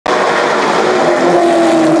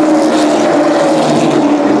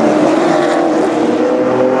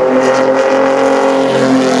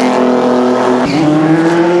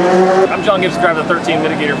Don't forget to subscribe to 13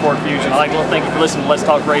 Mitigator Ford Fusion. I'd like to thank you for listening to Let's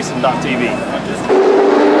Talk Racing.tv.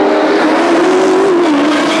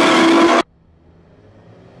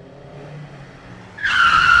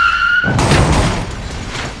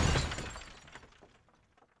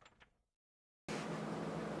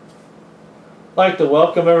 I'd like to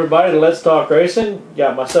welcome everybody to Let's Talk Racing. You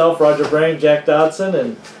got myself, Roger Brehm, Jack Dodson,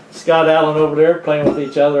 and Scott Allen over there playing with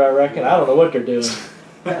each other, I reckon. I don't know what they're doing.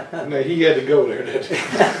 No, he had to go there, didn't he?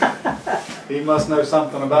 He must know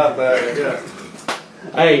something about that, yeah.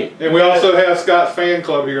 Hey, and we also have Scott's fan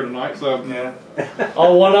club here tonight, so yeah.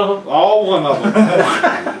 All one of them? All one of them.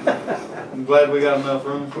 I'm glad we got enough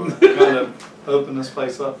room for kind of open this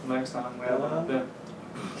place up the next time we have an event.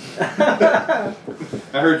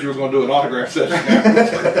 I heard you were going to do an autograph session.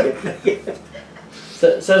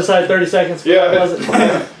 Set aside 30 seconds for yeah.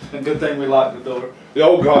 It? And good thing we locked the door.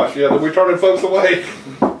 Oh gosh, yeah, we're turning folks away.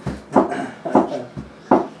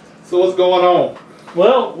 So what's going on?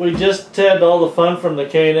 Well, we just had all the fun from the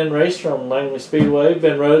K&N race from Langley Speedway.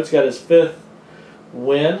 Ben Rhodes got his 5th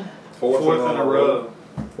win. Fourth in a row.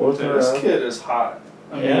 This kid is hot.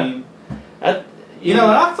 I mean, you know,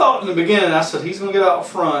 and I thought in the beginning, I said, he's going to get out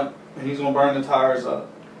front and he's going to burn the tires up.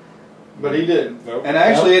 But he didn't. Nope. And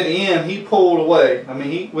actually, at the end, he pulled away. I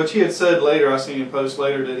mean, which he had said later, I seen him post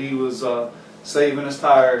later, that he was saving his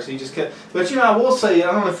tires. He just kept. But, you know, I will say,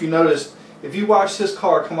 I don't know if you noticed, if you watched his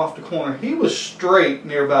car come off the corner, he was straight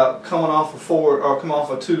near about coming off a 4 or coming off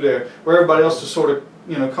a 2 there, where everybody else was sort of,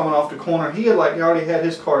 you know, coming off the corner. He had he already had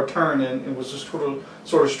his car turned and it was just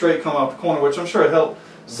sort of straight coming off the corner, which I'm sure it helped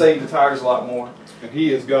save the tires a lot more. And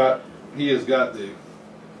he has got the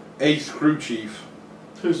ace crew chief.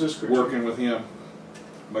 Who's this crew working chief? With him,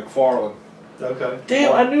 McFarland. Okay.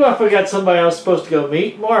 Damn, I knew I forgot somebody I was supposed to go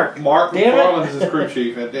meet. Mark. Mark McFarland is his crew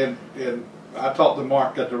chief, and I talked to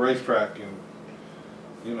Mark at the racetrack, and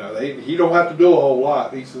you know he don't have to do a whole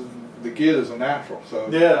lot. He says the kid is a natural. So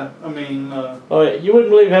yeah, I mean. Oh yeah, you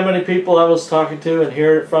wouldn't believe how many people I was talking to and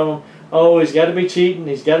hearing it from him. Oh, he's got to be cheating.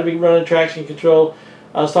 He's got to be running traction control.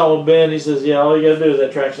 I was talking with Ben. He says, "Yeah, all you got to do is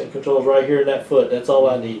that traction control is right here in that foot. That's all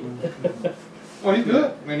I need." Well, he's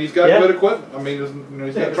good. I mean, he's got good equipment. I mean,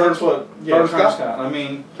 he's got Turner Scott. I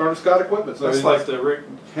mean, Turner Scott equipment. So that's like the Rick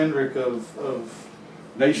Hendrick of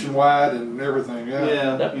nationwide and everything.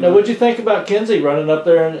 Yeah. Now, what'd you think about Kenzie running up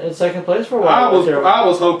there in second place for a while? I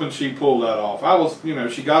was hoping she pulled that off. I was, you know,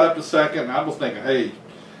 she got up to second, and I was thinking, hey.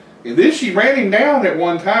 And then she ran him down at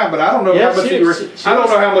one time, but I don't know how much I don't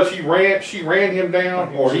know how much he ran. She ran him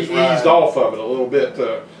down, or he eased off of it a little bit.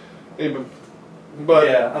 But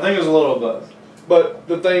yeah, I think it was a little of both. But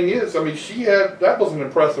the thing is, I mean, that was an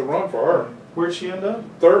impressive run for her. Where'd she end up?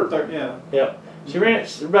 Third. Yeah. Yeah. She ran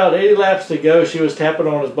about 80 laps to go. She was tapping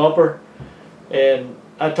on his bumper, and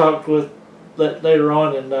I talked with later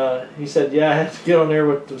on, and he said, "Yeah, I had to get on there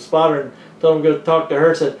with the spotter and told him to go talk to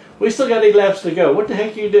her." Said, "We still got 8 laps to go. What the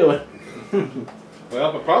heck are you doing?"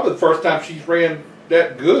 Well, but probably the first time she's ran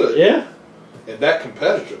that good. Yeah. And that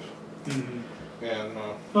competitive. Mm-hmm. And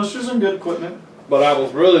well, she's in good equipment. But I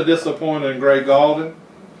was really disappointed in Gray Gaulden.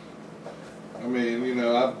 I mean, you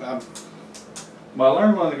know, Well, I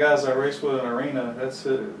learned one of the guys I raced with in Arena, that's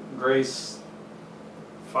Gray's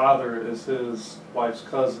father is his wife's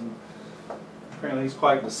cousin. Apparently he's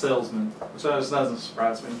quite the salesman, which just doesn't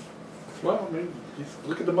surprise me. Well, I mean,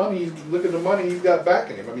 look at the money. Look at the money he's got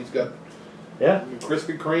backing him. I mean, he's got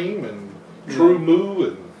Krispy Kreme and True Moo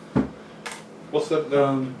and what's that?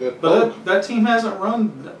 But that team hasn't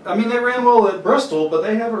run. I mean, they ran well at Bristol, but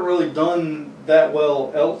they haven't really done that well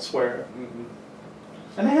elsewhere. Mm-hmm.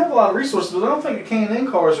 And they have a lot of resources, but I don't think the K&N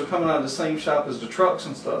cars are coming out of the same shop as the trucks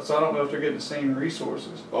and stuff. So I don't know if they're getting the same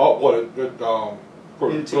resources. Oh, for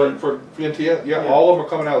NTS, yeah, all of them are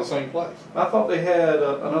coming out of the same place. I thought they had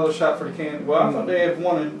another shop for the K&N. Well, I thought they had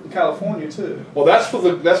one in California too. Well, that's for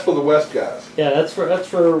the West guys. Yeah, that's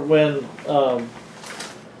for when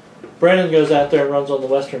Brandon goes out there and runs on the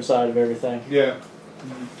western side of everything. Yeah.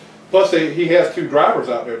 Mm-hmm. Plus, he has 2 drivers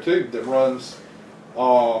out there too that runs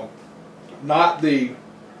not the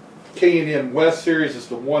K&N West Series. It's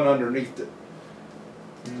the one underneath it.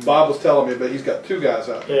 Mm-hmm. Bob was telling me, but he's got 2 guys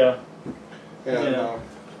out there. Yeah. And,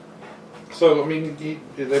 so I mean,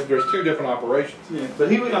 there's 2 different operations. Yeah, but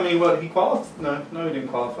he qualified? No, he didn't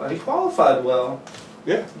qualify. He qualified well.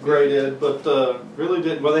 Yeah, Gray did, but really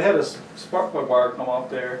didn't. Well, they had a spark plug wire come off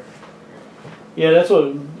there. Yeah, that's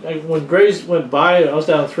what. When Gray's went by, I was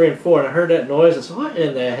down 3 and 4, and I heard that noise. I said, "What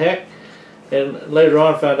in the heck?" And later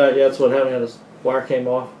on, I found out, that's what happened. His wire came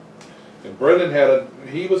off. And Brendan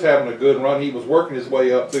he was having a good run. He was working his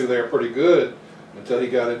way up through there pretty good until he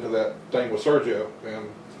got into that thing with Sergio. And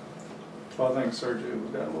Well, I think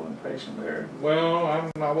Sergio got a little impatient there. Well,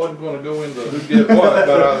 I wasn't going to go into who did what,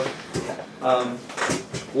 but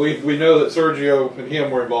we know that Sergio and him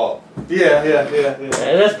were involved. Yeah. And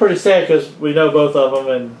that's pretty sad because we know both of them,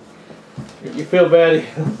 and you feel bad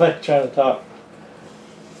like trying to talk.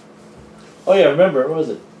 Oh yeah, remember, what was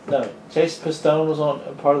it? No, Chase Pistone was on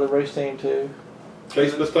part of the race team too.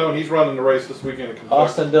 Chase Pistone, he's running the race this weekend in Kentucky.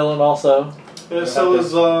 Austin Dillon also. Yeah, so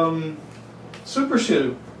is Super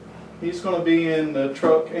Shoe. He's going to be in the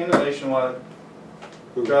truck and the Nationwide,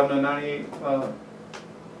 driving a '98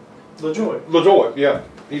 LaJoy. LaJoy, yeah,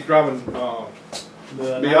 he's driving the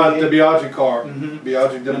Biaggi car.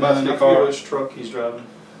 Biaggi domestic car. Which truck he's driving.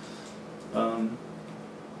 And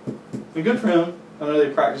good for him. I know they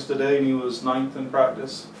practiced today, and he was 9th in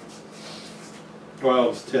practice. Well, it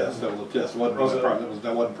was a test. That was a test. It wasn't really practice.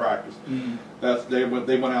 That wasn't practice. They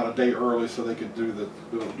went out a day early so they could do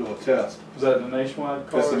a test. Was that the Nationwide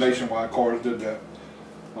cars? That's the Nationwide cars did that.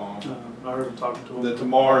 I heard him talking to him. That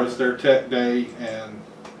tomorrow is their tech day, and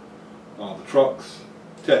the trucks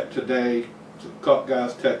tech today. The Cup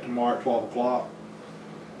guys tech tomorrow at 12 o'clock.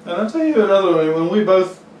 And I'll tell you another one. When we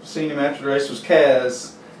both seen him after the race was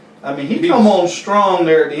Kaz. I mean, he come on strong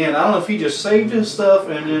there at the end. I don't know if he just saved his stuff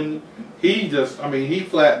and then... He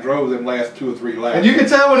flat drove them last 2 or 3 laps. And you could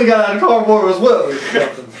tell when he got out of the car, boy, it was well.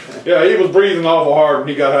 Yeah, he was breathing awful hard when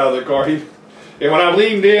he got out of the car. And when I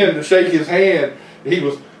leaned in to shake his hand, he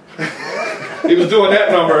was doing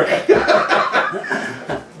that number.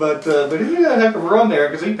 But he got a heck of a run there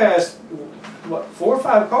because he passed, what, 4 or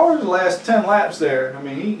 5 cars the last 10 laps there. I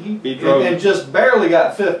mean, he drove and just barely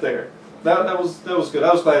got 5th there. That was good.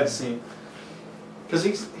 I was glad to see him. Because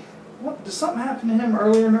did something happen to him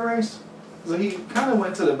earlier in the race? So he kind of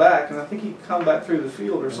went to the back, and I think he come back through the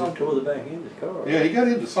field or something. Tore the back end of the car. Yeah, he got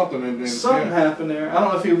into something. And something happened there. I don't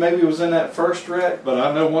know if he maybe was in that first wreck. But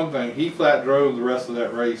I know one thing. He flat drove the rest of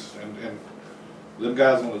that race, and them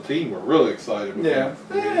guys on the team were really excited with him.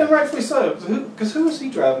 Yeah, rightfully so. Because who was he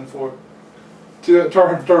driving for?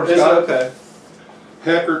 Turner Scott. Okay.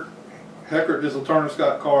 Heckert is a Turner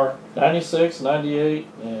Scott car. 96, 98,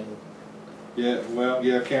 and...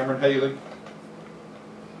 Cameron Haley.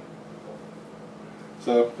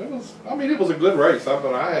 So it was a good race. I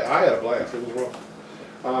had a blast. It was rough.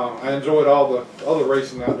 I enjoyed all the other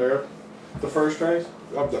racing out there. The first race?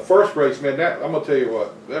 The first race, man. I'm gonna tell you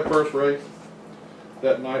what. That first race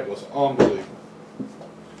that night was unbelievable.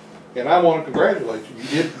 And I want to congratulate you. You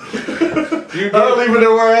did. I don't even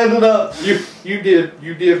know where I ended up. You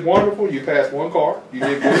did wonderful. You passed 1 car. You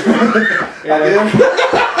did good.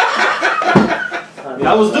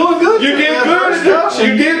 I was doing good. You did good.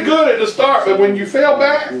 You did good at the start, but when you fell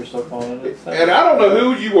back, and I don't know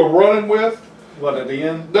who you were running with. What, at the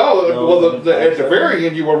end? No, at the very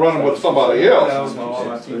end you were running with somebody else. That was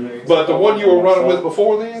my teammates. But the one you were running with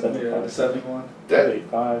before then? Yeah, 71.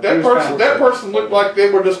 That person looked like they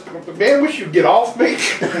were just, man, wish you'd get off me.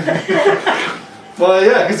 Well,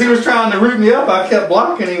 yeah, because he was trying to root me up. I kept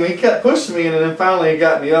blocking him. He kept pushing me, and then finally he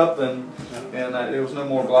got me up, and there was no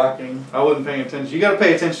more blocking. I wasn't paying attention. You got to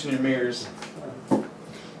pay attention in your mirrors.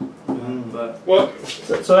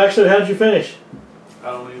 So actually, how did you finish? I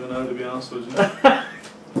don't even know, to be honest with you.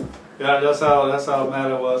 Yeah, that's how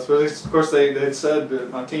mad I was. But of course, they said that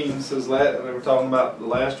my team says they were talking about the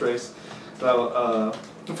last race. That I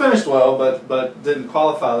finished well, but didn't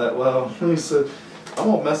qualify that well. He said, "I'm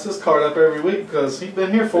gonna mess this card up every week because he's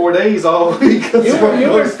been here 4 days all week." You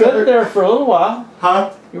were 5th there for a little while.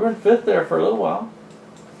 Huh? You were in 5th there for a little while.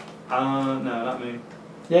 No, not me.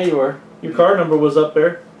 Yeah, you were. Your car number was up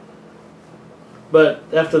there. But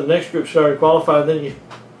after the next group started qualifying, then you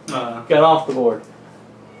got off the board.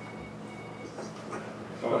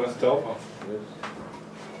 Oh, that's telephone.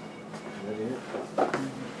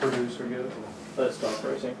 Producer, get it. Let's stop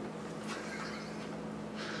racing.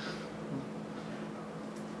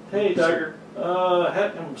 Hey, Tiger.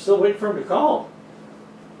 I'm still waiting for him to call.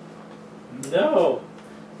 No.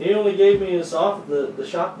 He only gave me his the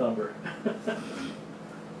shop number.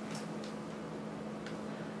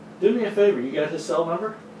 Do me a favor, you got his cell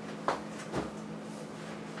number?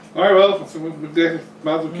 All right, well, so we might as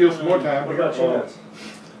well kill some more time. What about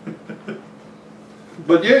you?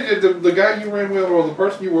 But yeah, the guy you ran with, or the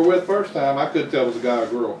person you were with first time, I couldn't tell was a guy or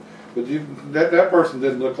girl. But that person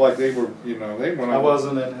didn't look like they were, they went. I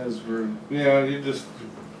wasn't in his group. Yeah, you just.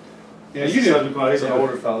 Yeah, he's an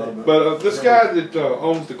older fellow. But this guy that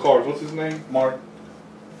owns the cars, what's his name? Mark.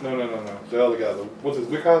 No. The other guy. What's his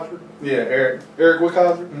Wickhauser? Yeah, Eric. Eric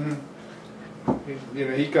Wickhauser?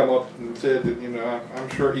 Mm-hmm. He come up and said that, I'm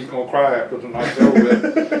sure he's going to cry after tonight's over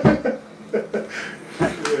with.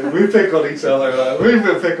 We pick on each other. We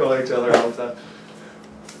pick on each other all the time.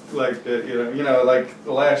 Like like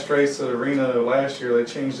the last race at Arena last year, they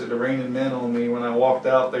changed it to Raining Men on me. When I walked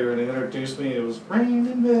out there and they introduced me, it was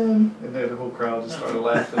Raining Men, and then the whole crowd just started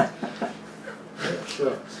laughing.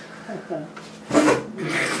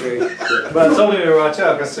 But I told him to watch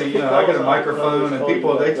out because I get a microphone and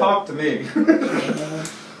people they talk to me.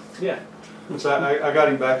 Yeah. Which I got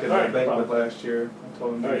him back at the banquet last year. I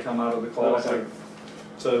told him to come out of the closet.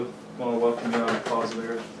 So I want to welcome you out of the closet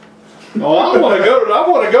there. Oh, I want to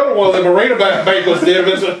go to one of the marina banquets,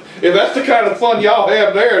 if that's the kind of fun y'all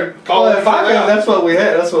have there. If I go, that's what we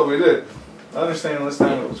had. That's what we did. I understand this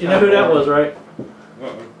time it was. You know who that was, right?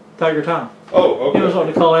 Tiger Tom. Oh, okay. He was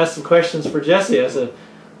wanting to call and ask some questions for Jesse. I said,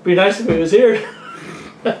 it'd be nice if he was here.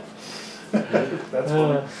 That's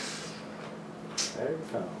funny.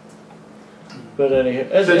 But anyhow.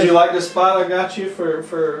 Did you like the spot I got you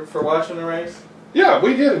for watching the race? Yeah,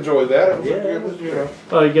 we did enjoy that. It was.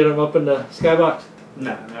 Oh, you get him up in the skybox?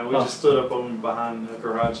 No, we just stood up on behind the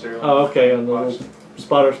garage there. Oh, okay, on the little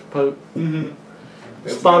spotter's post.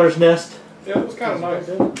 Spotter's nest. Yeah, it was kind of nice.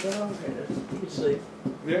 You can see.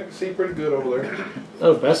 Yeah, you can see pretty good over there.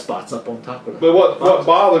 Oh, the best spot's up on top of it. But what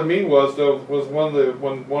bothered me was one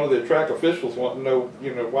of the track officials wanted to know,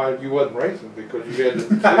 why you wasn't racing because you had to.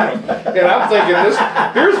 And I'm thinking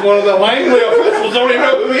here's one of the Langley officials don't even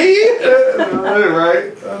know who he is.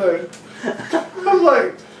 Right? I was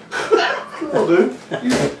like, cool, dude.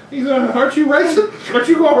 Aren't you racing? Aren't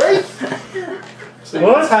you gonna race? See,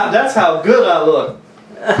 that's how good I look.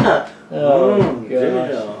 Oh,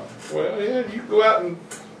 gosh. Well, yeah, you go out and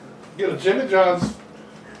get a Jimmy John's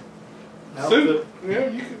suit. Yeah,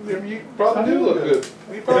 you probably do look good.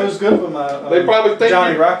 It was good with my they probably think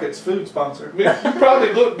Johnny Rocket's food sponsor. You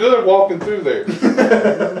probably look good walking through there.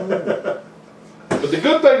 But the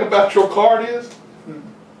good thing about your card is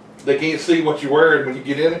they can't see what you're wearing when you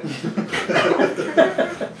get in it.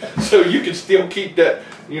 So you can still keep that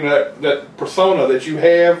that persona that you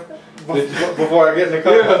have. Before I get in the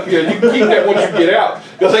car? Yeah, you can keep that once you get out.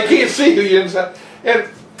 Because they can't see who you're inside. And,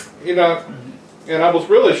 and I was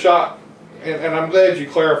really shocked. And I'm glad you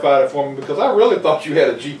clarified it for me because I really thought you had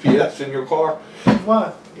a GPS in your car.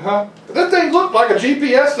 Why? Huh? That thing looked like a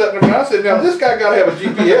GPS setting there. And I said, now this guy got to have a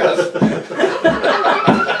GPS.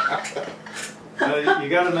 You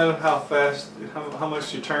got to know how fast, how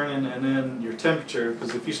much you're turning, and then your temperature.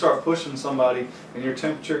 Because if you start pushing somebody and your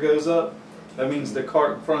temperature goes up, that means the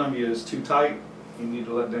cart in front of you is too tight. You need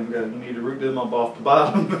to let them go. You need to root them up off the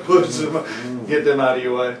bottom and push them, get them out of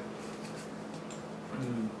your way.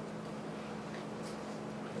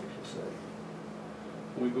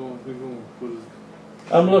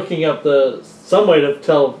 I'm looking up some way to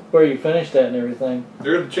tell where you finished at and everything.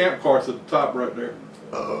 There's the champ carts at the top right there.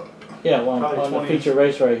 Yeah, well, on the feature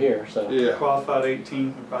race right here. So yeah. Qualified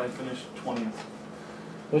 18th and probably finished 20th.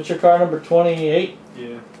 What's your car number? 28?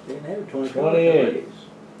 Yeah. Didn't have 28.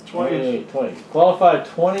 20. Qualified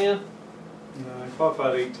 20th? No, I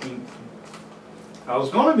qualified 18th. I was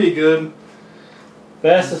going to be good.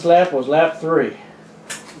 Fastest lap was lap 3.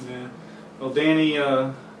 Yeah. Well, Danny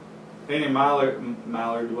Mallard,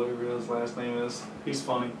 whatever his last name is, he's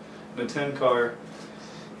funny. In the 10 car,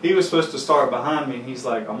 he was supposed to start behind me. He's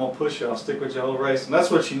like, I'm going to push you. I'll stick with you the whole race. And that's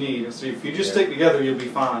what you need. And so if you just stick together, you'll be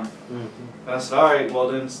fine. And I said, all right, well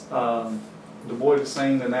then, the boy that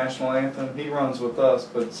sang the national anthem, he runs with us,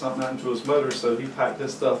 but something happened to his motor, so he packed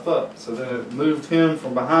his stuff up. So then it moved him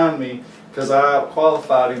from behind me because I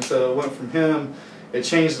out-qualified him. So it went from him, it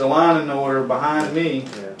changed the line in order behind me.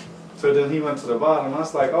 Yeah. So then he went to the bottom. I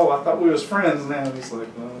was like, oh, I thought we was friends now. And he's like,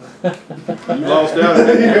 no. You lost out.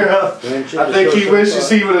 Yeah. I think he wishes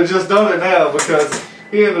he would have just done it now because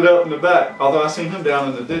he ended up in the back. Although I seen him down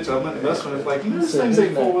in the ditch. I went to mess with him. Like, this thing's a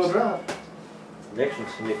 4-wheel drive. Next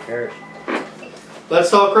one's Nick Harris. Let's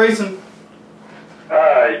talk racing.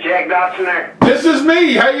 Is Jack Dodson there? This is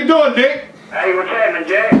me. How you doing, Nick? Hey, what's happening,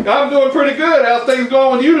 Jack? I'm doing pretty good. How's things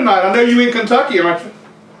going with you tonight? I know you in Kentucky, aren't you?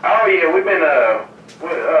 Oh yeah, we've been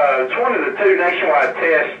it's one of the 2 nationwide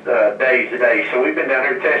test days today, so we've been down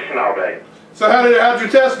here testing all day. So how'd your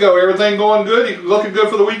test go? Everything going good? You looking good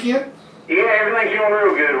for the weekend? Yeah, everything's going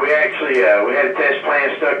real good. We actually we had a test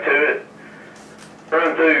plan, stuck to it,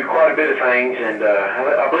 run through quite a bit of things, and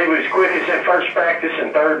I believe we was quickest in first practice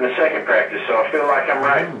and third in the second practice. So I feel like I'm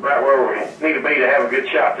right where we need to be to have a good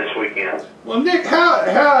shot this weekend. Well, Nick,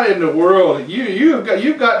 how in the world you've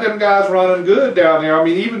got them guys running good down there? I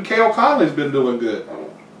mean, even Cale Conley's been doing good.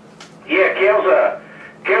 Yeah, Cale's a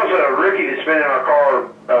rookie that's been in our car,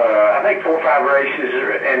 I think 4 or 5 races,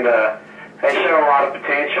 and has shown a lot of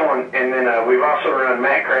potential. And then we've also run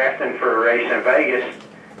Matt Crafton for a race in Vegas,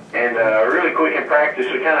 and really quick in practice.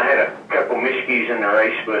 We kind of had a couple miscues in the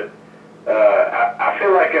race, but I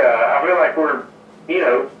feel like we're, you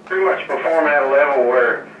know, pretty much performing at a level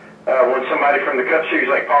where when somebody from the Cup Series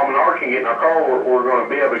like Paul Menard can get in our car, we're going to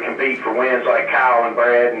be able to compete for wins like Kyle and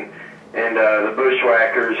Brad and the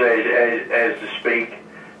Bushwhackers, as to speak,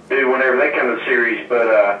 do whenever they come to the series.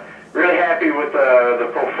 But really happy with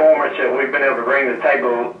the performance that we've been able to bring to the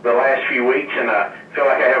table the last few weeks, and I feel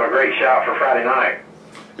like I have a great shot for Friday night.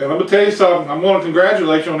 And let me tell you something. I want to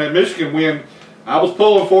congratulate you on that Michigan win. I was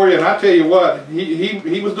pulling for you, and I tell you what,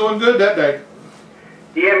 he was doing good that day.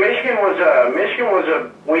 Yeah, Michigan was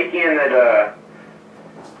a weekend that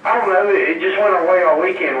I don't know. It just went our way all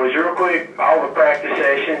weekend. It was real quick, all the practice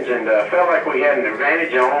sessions, and felt like we had an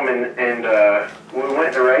advantage on them. And we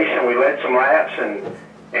went to race and we led some laps, and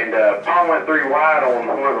Paul went 3 wide on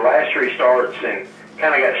one of the last 3 starts and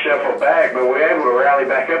kind of got shuffled back. But we were able to rally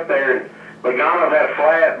back up there. And MacDonald had a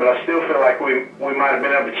flat, but I still feel like we might have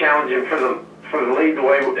been able to challenge him for the lead the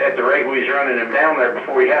way at the rate we was running him down there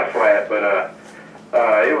before he had a flat. But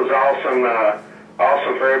it was awesome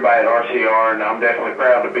for everybody at RCR, and I'm definitely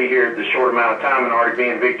proud to be here the short amount of time and already be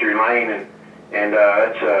in victory lane. And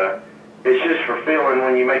it's just fulfilling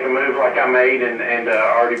when you make a move like I made and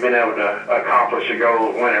already been able to accomplish a goal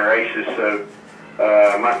of winning races. So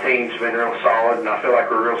my team's been real solid, and I feel like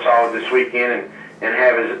we're real solid this weekend and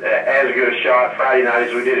have as good a shot Friday night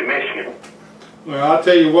as we did at Michigan. Well, I'll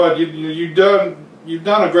tell you what, you've done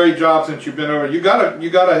a great job since you've been over. You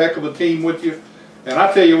got a heck of a team with you, and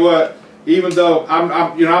I tell you what, even though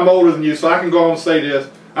I'm older than you, so I can go on and say this,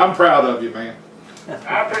 I'm proud of you, man.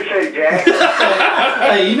 I appreciate it, Jack.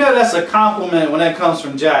 Hey, you know that's a compliment when that comes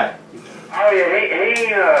from Jack. Oh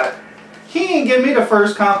yeah, he ain't give me the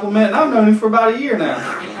first compliment, and I've known him for about a year now.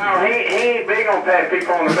 Oh, he ain't big on patting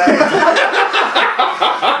people on the back.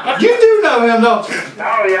 You do know him, don't you?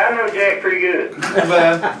 Oh yeah, I know Jack pretty good.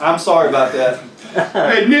 Man, I'm sorry about that.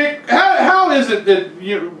 Hey Nick, how is it that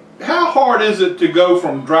how hard is it to go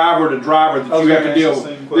from driver to driver that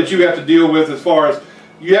you have to deal with as far as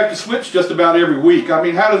you have to switch just about every week? I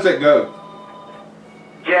mean, how does that go?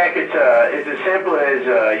 Jack, it's as simple as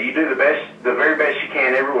you do the very best you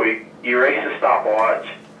can every week. You race a stopwatch.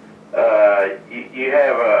 You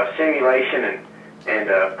have a simulation and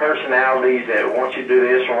personalities that want you to do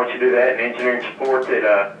this or want you to do that, and engineering support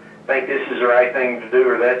that think this is the right thing to do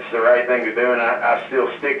or that's the right thing to do. And I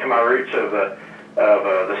still stick to my roots of the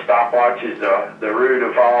stopwatches, the root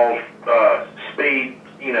of all speed,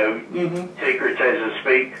 secrets as to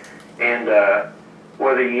speak, and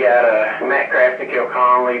whether you had Matt Crafton, Kel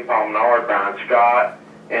Conley, Paul Menard, Brian Scott,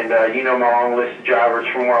 and my long list of drivers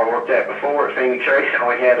from where I worked at before at Phoenix Racing.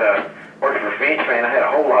 I had working for Phoenix Man. I had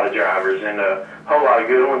a whole lot of drivers and a whole lot of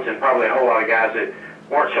good ones, and probably a whole lot of guys that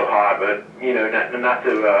weren't so hot. But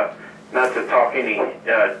not to talk any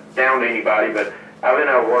down to anybody, but I've been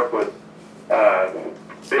able to work with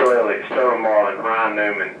Bill Elliott, Sterling Marlin, Ryan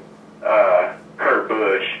Newman, Kurt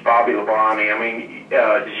Busch, Bobby Labonte. I mean,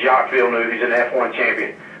 Jacques Villeneuve, he's an F1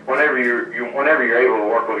 champion. Whenever you're able to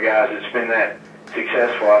work with guys that's been that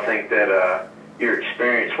successful, I think that your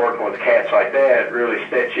experience working with cats like that really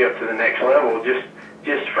steps you up to the next level.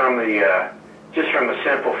 Just from the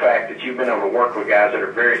simple fact that you've been able to work with guys that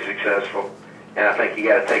are very successful, and I think you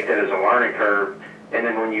got to take that as a learning curve. And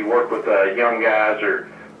then when you work with young guys or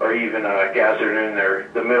even guys that are in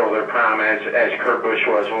the middle of their prime, as Kurt Busch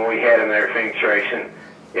was when we had him there at Phoenix Racing,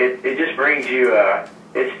 it just brings you,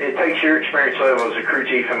 it takes your experience level as a crew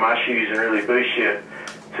chief in my shoes and really boosts you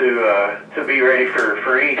to be ready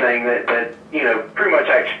for anything that pretty much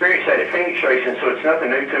I experienced that at Phoenix Racing, so it's nothing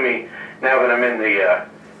new to me now that I'm in the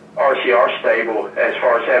RCR stable as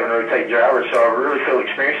far as having to rotate drivers. So I really feel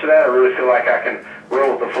experienced to that. I really feel like I can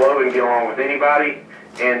roll with the flow and get along with anybody.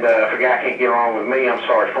 And if a guy can't get along with me, I'm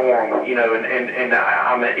sorry for him, and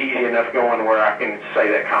I'm easy enough going where I can say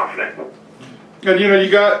that confident. And you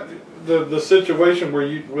got the situation where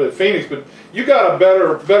you with Phoenix, but you got a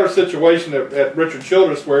better situation at Richard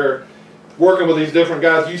Childress, where working with these different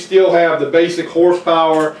guys, you still have the basic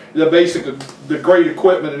horsepower, the great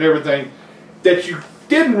equipment and everything that you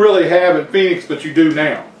didn't really have at Phoenix, but you do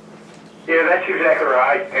now. Yeah, that's exactly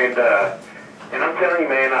right. And I'm telling you,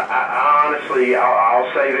 man, I honestly,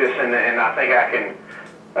 I'll say this, and I think I can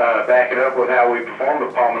back it up with how we performed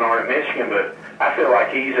with Paul Menard at Michigan, but I feel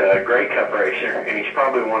like he's a great cup racer, and he's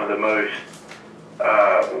probably one of the most,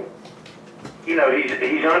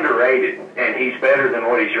 he's underrated, and he's better than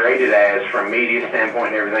what he's rated as from media standpoint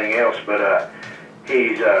and everything else, but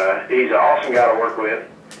he's an awesome guy to work with.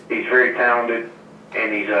 He's very talented.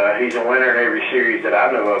 and he's a winner in every series that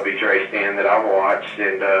I know of he's raced in that I've watched,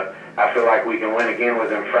 and I feel like we can win again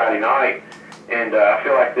with him Friday night. And I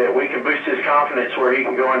feel like that we can boost his confidence where he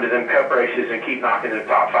can go into them cup races and keep knocking the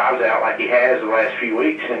top fives out like he has the last few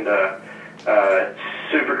weeks. And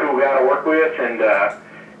super cool guy to work with, and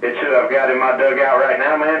it's who I've got in my dugout right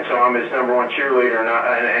now, man. So I'm his #1 cheerleader, and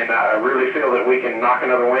I really feel that we can knock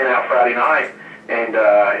another win out Friday night. And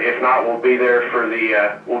if not, we'll be there for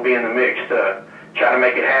we'll be in the mix to try to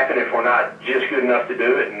make it happen if we're not just good enough to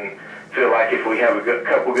do it. And feel like if we have a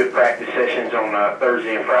couple good practice sessions on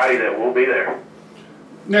Thursday and Friday, that we'll be there.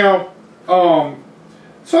 Now,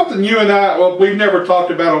 something you and I, well, we've never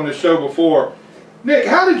talked about on this show before. Nick,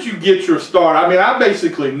 how did you get your start? I mean, I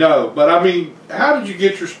basically know, but I mean, how did you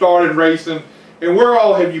get your start in racing, and where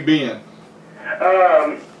all have you been?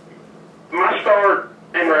 My start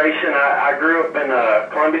in racing, I grew up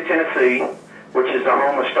in Columbia, Tennessee, which is the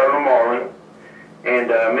home of Sterling Marlin. And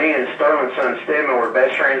me and Sterling's son Stedman were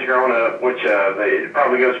best friends growing up, which it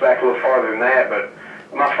probably goes back a little farther than that. But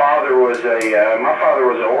my father was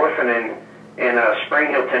an orphan in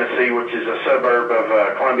Spring Hill, Tennessee, which is a suburb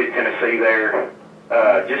of Columbia, Tennessee, there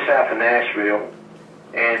just south of Nashville.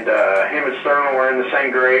 And him and Sterling were in the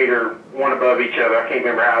same grade or one above each other. I can't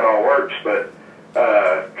remember how it all works, but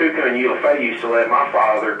Cuckoo and Eula Faye used to let my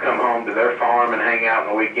father come home to their farm and hang out on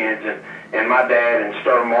the weekends. And my dad and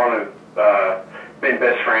Sterling Marlin been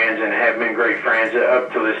best friends and have been great friends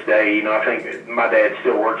up to this day. You know, I think my dad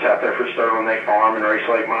still works out there for Sterling. They farm and race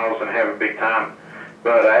late models and have a big time.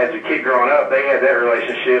 But as a kid growing up, they had that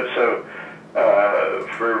relationship. So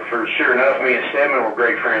for sure enough, me and Stedman were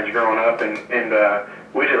great friends growing up, and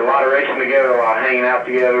we did a lot of racing together, a lot of hanging out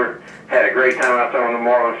together. Had a great time out there on the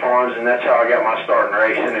Marlin farms, and that's how I got my start in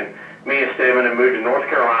racing. And me and Stedman had moved to North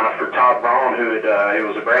Carolina for Todd Braun, who it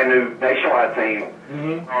was a brand new nationwide team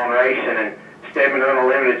on racing, and Stedman on a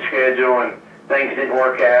limited schedule, and things didn't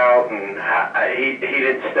work out, and he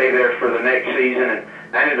didn't stay there for the next season, and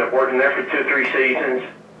I ended up working there for 2 or 3 seasons.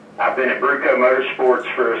 I've been at Bruco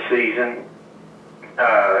Motorsports for a season.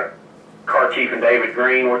 Car Chief and David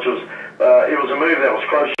Green, which was it was a move that was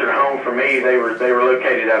closer to home for me. They were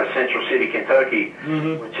located out of Central City, Kentucky,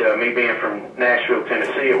 which me being from Nashville,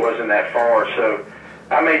 Tennessee, it wasn't that far, so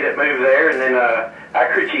I made that move there, and then I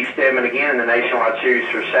crew chief Stedman again in the Nationwide Series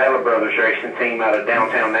for Sadler Brothers Racing Team out of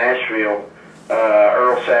downtown Nashville.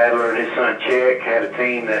 Earl Sadler and his son Chick had a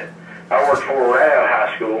team that I worked for right out of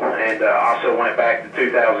high school, and also went back to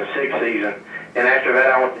 2006 season. And after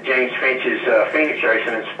that, I went to James Finch's Phoenix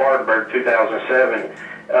Racing in Spartanburg 2007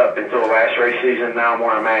 up until the last race season. Now I'm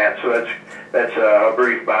where I'm at, so that's a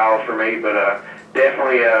brief bio for me, but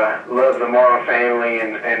definitely love the Marlin family,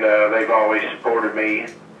 and they've always supported me,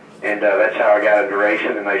 and that's how I got into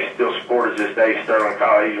racing, and they still support us this day. Sterling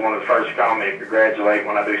Colley, he's one of the first to call me to congratulate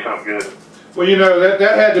when I do something good. Well, you know, that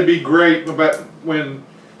had to be great about when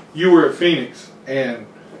you were at Phoenix and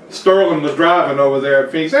Sterling was driving over there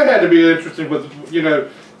at Phoenix. That had to be interesting with, you know,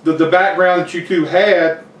 the background that you two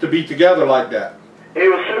had to be together like that.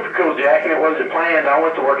 It was super cool, Jack, and it wasn't planned. I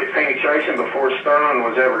went to work at Phoenix Racing before Sterling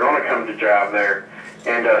was ever going to come to drive there.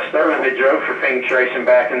 And Sterling had drove for Phoenix Racing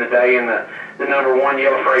back in the day in the #1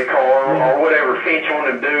 yellow freight car or whatever Finch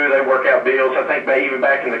wanted to do. They work out deals. I think even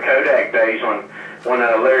back in the Kodak days when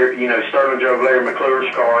Larry, you know, Sterling drove Larry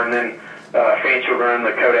McClure's car, and then Finch would run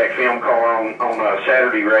the Kodak film car on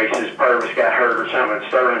Saturday races. Purvis got hurt or something, and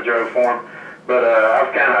Sterling drove for him. But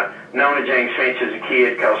I've kind of known James Finch as a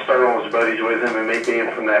kid because Sterling was buddies with him and me being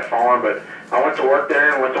from that farm. But I went to work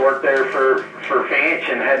there for Finch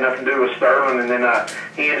and had nothing to do with Sterling. And then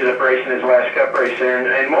he ended up racing his last cup race there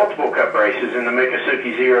and multiple cup races in the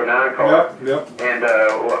Mikosuki 09 car. Yep. And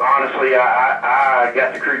honestly, I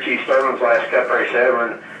got the crew chief Sterling's last cup race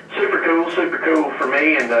ever. And super cool for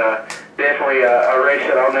me, and definitely a race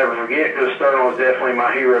that I'll never forget because Sterling was definitely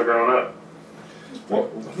my hero growing up. Well,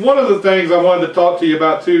 one of the things I wanted to talk to you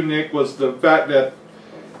about too, Nick, was the fact that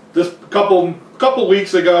this couple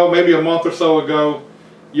weeks ago, maybe a month or so ago,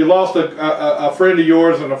 you lost a friend of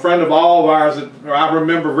yours and a friend of all of ours that I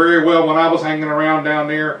remember very well when I was hanging around down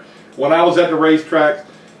there, when I was at the racetracks.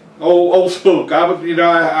 Old Spook.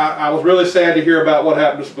 I was really sad to hear about what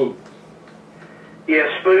happened to Spook. Yeah,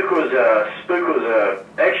 Spook was a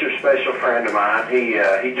extra special friend of mine. He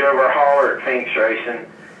drove our hauler at Phoenix Racing.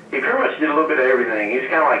 He pretty much did a little bit of everything. He was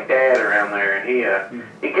kind of like Dad around there, and he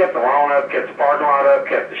kept the lawn up, kept the parking lot up,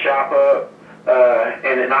 kept the shop up,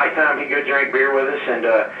 and at nighttime he'd go drink beer with us, and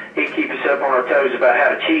he'd keep us up on our toes about how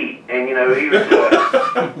to cheat. And you know, he was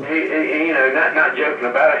not joking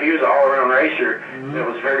about it. He was an all-around racer that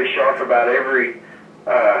was very sharp about every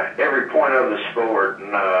point of the sport.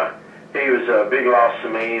 And he was a big loss to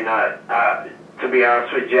me, and to be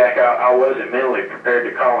honest with you, Jack, I wasn't mentally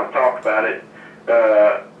prepared to call and talk about it.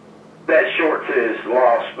 That short to his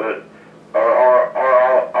loss, but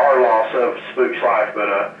our loss of Spook's life,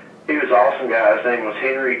 but he was an awesome guy. His name was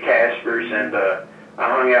Henry Caspers, and I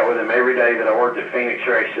hung out with him every day that I worked at Phoenix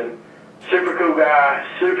Racing. Super cool guy,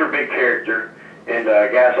 super big character, and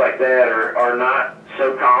guys like that are not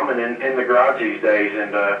so common in the garage these days,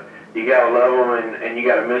 and you gotta love them and you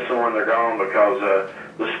gotta miss them when they're gone, because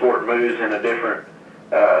the sport moves in a different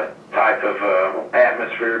type of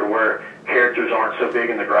atmosphere to where characters aren't so big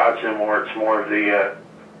in the garage anymore. It's more of the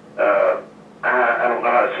I don't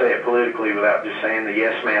know how to say it politically without just saying the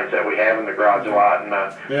yes mans that we have in the garage a lot. And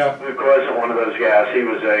Luke wasn't one of those guys. He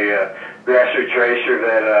was a grassroots racer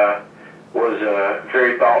that was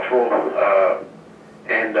very thoughtful,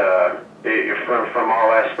 and from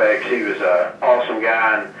all aspects, he was an awesome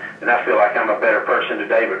guy. And I feel like I'm a better person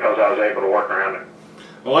today because I was able to work around him.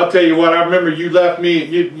 Well, I'll tell you what. I remember you left me.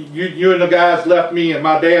 You and the guys left me and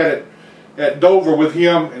my dad at Dover with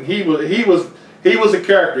him, and he was a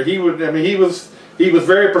character. He was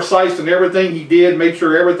very precise in everything he did. Made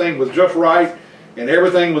sure everything was just right, and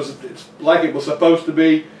everything was like it was supposed to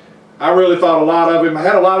be. I really thought a lot of him. I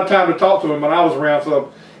had a lot of time to talk to him when I was around.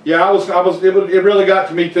 So yeah, it really got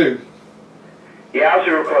to me too. Yeah, I was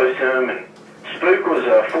real close to him, and Spook was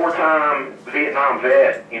a 4-time Vietnam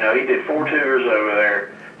vet. You know, he did 4 tours over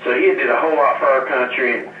there, so he did a whole lot for our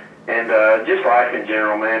country and just life in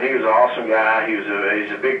general. Man, he was an awesome guy.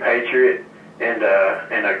 He's a big patriot. And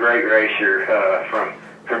a great racer,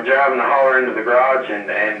 from driving the hauler into the garage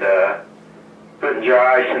and putting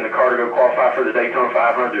dry ice in the car to go qualify for the Daytona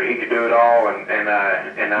 500. He could do it all, and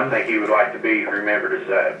I think he would like to be remembered as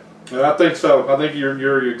that. Yeah, I think so. I think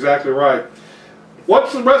you're exactly right.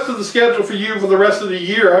 What's the rest of the schedule for you for the rest of the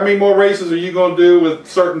year? How many more races are you going to do with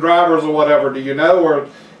certain drivers or whatever? Do you know, or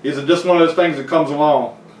is it just one of those things that comes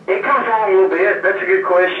along? It comes along a little bit. That's a good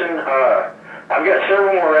question. I've got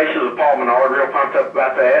several more races with Paul Menard, real pumped up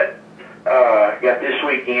about that. Got this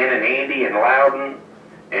weekend in Indy and Loudon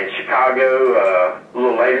and Chicago, a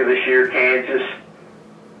little later this year, Kansas.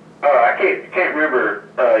 I can't remember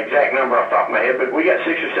exact number off the top of my head, but we got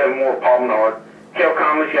 6 or 7 more with Paul Menard. Kel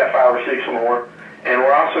Conley's got 5 or 6 more. And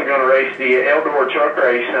we're also going to race the Eldor truck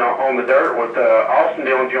race on the dirt with Austin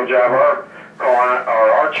Dillon's going to drive our car,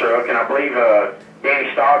 our truck, and I believe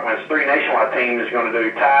Danny Stockman's 3 Nationwide team is going to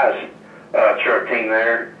do Ty's truck team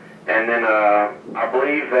there. And then I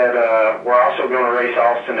believe that we're also going to race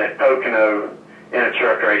Austin at Pocono in a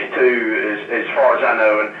truck race too, as far as I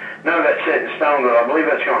know. And none of that's set in stone, but I believe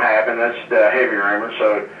that's going to happen. That's the heavy rumor.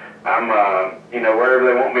 So I'm, wherever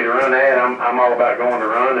they want me to run at, I'm all about going to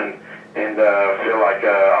run, and feel like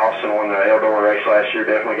Austin won the Eldor race last year.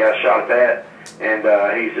 Definitely got a shot at that. And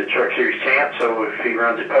he's the Truck Series champ, so if he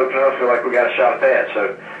runs at Pocono, I feel like we got a shot at that.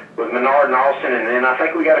 So with Menard and Austin, and then I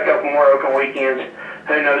think we got a couple more open weekends.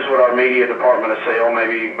 Who knows what our media department will sell?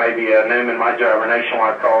 Maybe Newman might drive a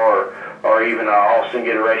Nationwide car, or even Austin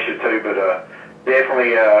get a race or two. But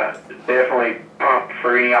definitely pumped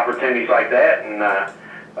for any opportunities like that, and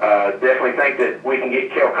definitely think that we can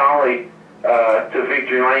get Kel Conley to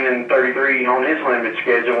victory lane in 33 on his limited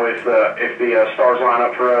schedule if the stars line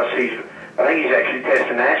up for us. I think he's actually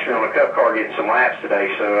testing Nashville on a Cup car, getting some laps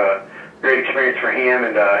today. So great experience for him,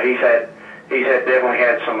 and he's definitely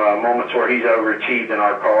had some moments where he's overachieved in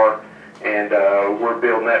our car, and we're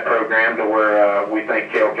building that program to where we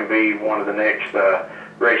think Kel can be one of the next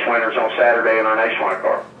race winners on Saturday in our Nationwide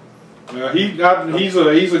car.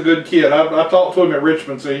 He's a good kid. I talked to him at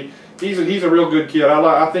Richmond. So he's a real good kid.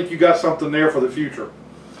 I think you got something there for the future.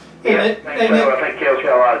 Yeah, I think Kel's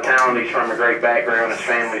got a lot of talent. He's from a great background. His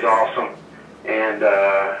family's awesome, and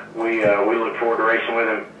we look forward to racing with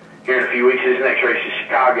him here in a few weeks. His next race is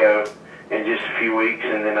Chicago in just a few weeks,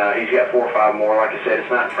 and then he's got 4 or 5 more. Like I said,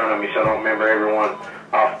 it's not in front of me, so I don't remember everyone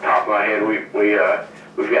off the top of my head.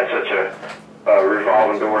 We've got such a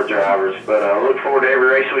revolving door of drivers, but look forward to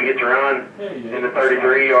every race we get to run in the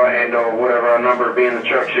 33 or whatever our number will be in the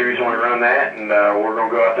Truck Series when we run that, and we're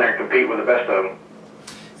going to go out there and compete with the best of them.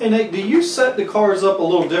 Hey Nick, do you set the cars up a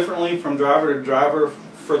little differently from driver to driver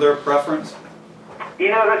for their preference? You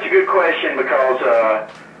know, that's a good question, because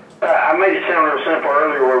I made it sound real simple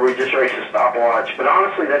earlier where we just race a stopwatch, but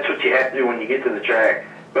honestly that's what you have to do when you get to the track.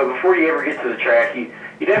 But before you ever get to the track, you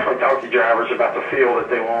definitely talk to drivers about the feel that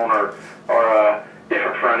they want, or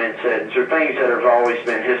different front end settings, or things that have always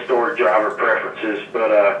been historic driver preferences.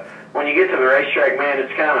 But when you get to the racetrack, man,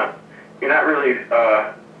 it's kind of, you're not really,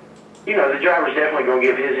 the driver's definitely going to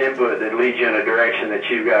give his input that leads you in a direction that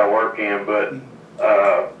you've got to work in. But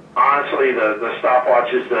honestly, the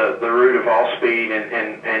stopwatch is the root of all speed,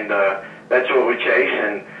 and that's what we chase.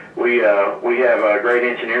 And we have great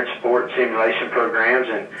engineering support and simulation programs,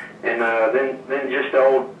 and then just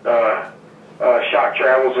old shock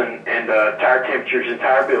travels and tire temperatures and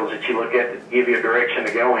tire builds that you look at that give you a direction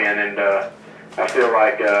to go in. And I feel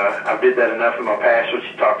like I did that enough in my past, which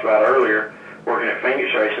you talked about earlier, working at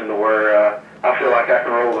Phoenix Racing, to where I feel like I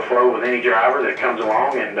can roll the flow with any driver that comes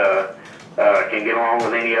along, and can get along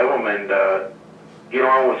with any of them, and get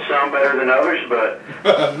along with some better than others. But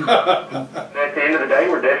at the end of the day,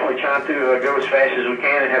 we're definitely trying to go as fast as we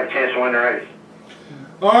can and have a chance to win the race.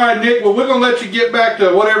 All right, Nick. Well, we're going to let you get back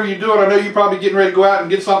to whatever you're doing. I know you're probably getting ready to go out and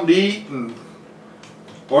get something to eat,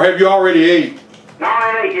 or have you already ate? No,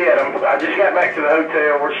 I ain't yet. I just got back to the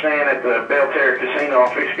hotel. We're staying at the Belterra Casino.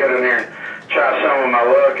 I'll fix to go down there and try some of my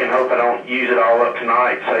luck and hope I don't use it all up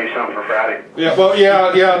tonight. Save some for Friday. Yeah, well,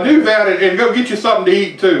 yeah, do that and go get you something to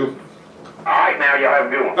eat too. All right, now y'all have a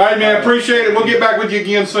good one. All right, man. Appreciate it. We'll get back with you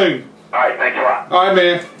again soon. All right, thanks a lot. All right,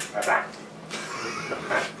 man. Bye-bye.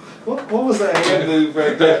 What was that hand move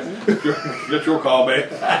right there? Get your call, man.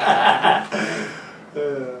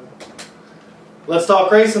 Let's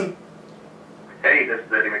talk racing. Hey, this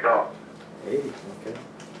is Eddie McDonald. Hey, okay.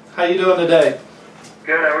 How you doing today?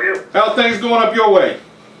 Good, how are you? How things going up your way?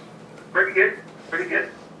 Pretty good, pretty good.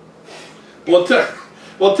 Well,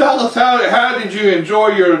 tell us how did you enjoy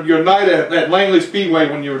your night at Langley Speedway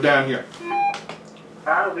when you were down here?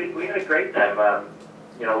 We had a great time.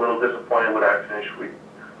 You know, a little disappointed with our finish. We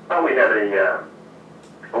thought we had a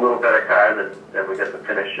little better car than we got to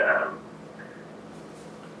finish.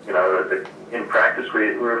 You know, in practice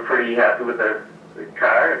we were pretty happy with the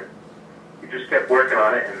car. We just kept working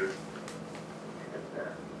on it, and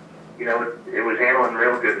you know, it was handling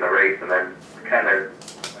real good in the race, and then kind of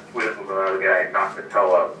with another guy knocked the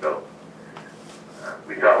toe out. So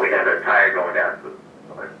we thought we had a tire going down,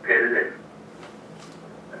 so I pitted it.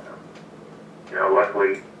 You know,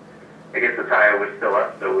 luckily, I guess the tire was still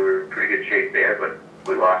up, so we were in pretty good shape there, but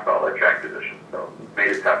we lost all the track position, so it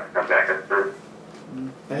made it tough to come back up through.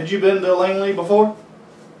 Had you been to Langley before?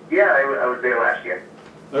 Yeah, I was there last year.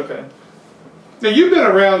 Okay. Now, you've been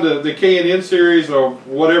around the K&N series, or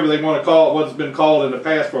whatever they want to call it, what's been called in the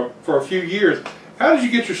past, for a few years. How did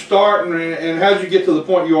you get your start, and how did you get to the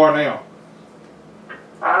point you are now?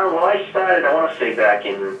 Well, I started, I want to say, back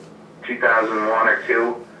in 2001 or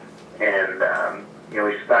 2, and you know,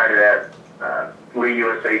 we started at Lee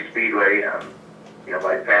USA Speedway. You know,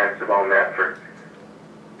 my parents have owned that for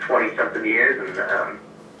 20-something years, and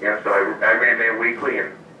you know, so I ran there weekly,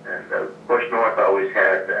 and Bush North always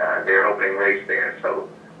had their opening race there, so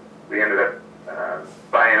we ended up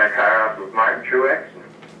buying a car off of Martin Truex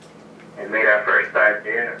and made our first start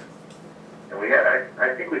there. And we had,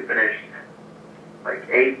 I think we finished like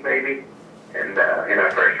 8th maybe in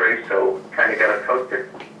our first race, so kind of got us hooked.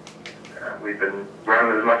 We've been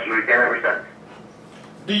running as much as we can ever since.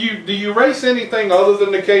 Do you race anything other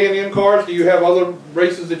than the K&N cars? Do you have other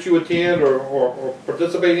races that you attend or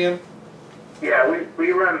participate in? Yeah,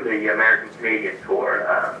 we run the American Canadian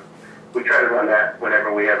Tour. We try to run that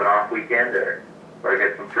whenever we have an off weekend or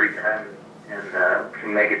get some free time and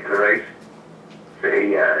can make it to the race.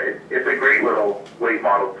 It's a great little late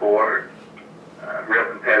model tour, real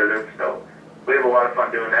competitive. So we have a lot of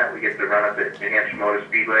fun doing that. We get to run up at New Hampshire Motor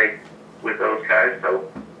Speedway with those guys.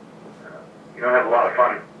 So you know, have a lot of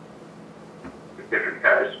fun with different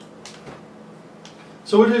cars.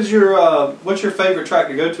 So what is your what's your favorite track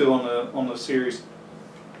to go to on the series?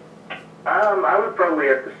 I would probably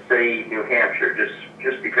have to say New Hampshire,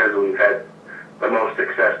 just because we've had the most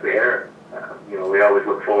success there. You know, we always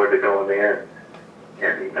look forward to going there,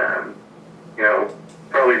 and you know,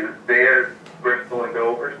 probably there, Bristol and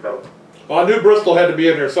Dover. So. Well, I knew Bristol had to be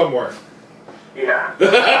in there somewhere. Yeah.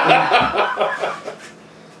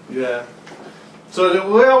 Yeah.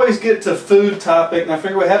 So we always get to food topic, and I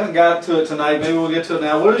figure we haven't got to it tonight. Maybe we'll get to it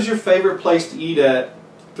now. What is your favorite place to eat at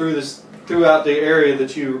throughout the area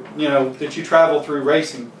that you travel through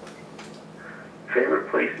racing? Favorite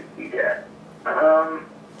place to eat at?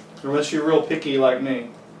 Unless you're real picky like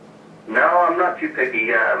me. No, I'm not too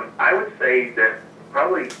picky. I would say that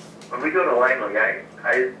probably when we go to Langley,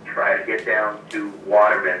 I try to get down to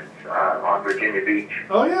Waterman's on Virginia Beach.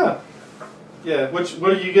 Oh yeah. Yeah. What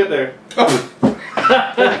do you get there?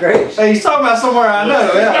 Great. Hey, he's talking about somewhere I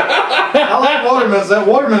know. Yeah. I like Waterman's. That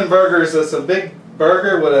Waterman burgers. It's a big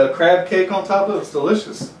burger with a crab cake on top of it. It's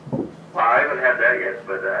delicious. Well, I haven't had that yet,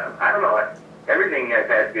 but I don't know. Everything I've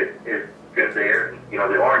had is good there. You know,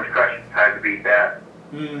 the orange crush is hard to beat that.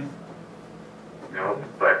 Mm. You know,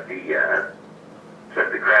 but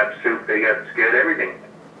the crab soup they got is good. Everything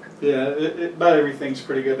Yeah, about everything's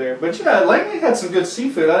pretty good there. But yeah, Langley had some good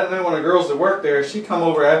seafood. I didn't know one of the girls that worked there. She come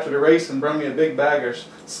over after the race and brought me a big bag of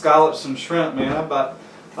scallops and shrimp, man. I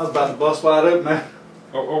was about to bust wide open, man.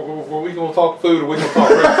 Are we going to talk food or are we going to talk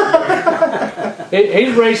racing?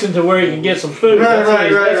 He's racing to where he can get some food. Right,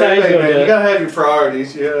 that's how he's going to do You it. gotta have your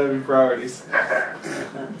priorities. You gotta have your priorities.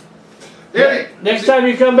 Yeah. Next time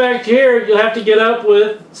you come back here, you'll have to get up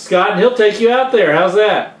with Scott, and he'll take you out there. How's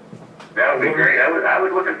that? That would be great. I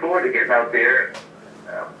was looking forward to getting out there.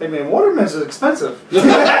 Hey man, Waterman's is expensive.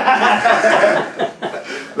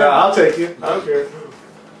 No, I'll take you. I don't care.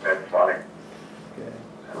 That's funny.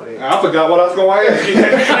 I forgot what I was going to ask you.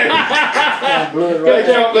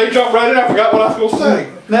 They jumped right in. I forgot what I was going to say.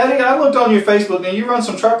 Natty, I looked on your Facebook. Now you run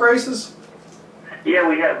some truck races? Yeah,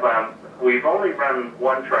 we have. We've only run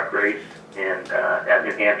one truck race at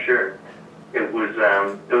New Hampshire. It was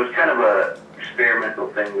kind of a experimental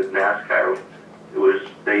thing with NASCAR.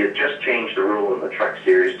 They had just changed the rule in the truck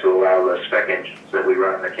series to allow the spec engines that we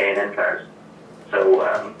run in the K&N cars.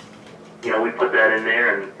 So we put that in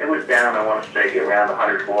there, and it was down, I want to say, around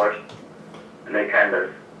 100 horse, and they kind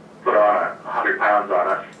of put on 100 pounds on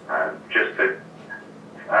us, just to,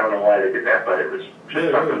 I don't know why they did that, but it was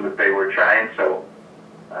just something that they were trying, so,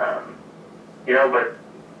 but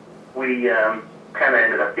we kind of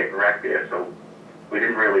ended up getting wrecked there, so we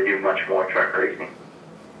didn't really do much more truck racing.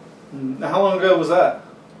 Now, how long ago was that?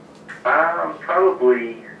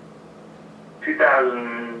 Probably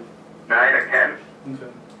 2009 or 10.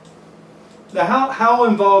 Okay. Now, how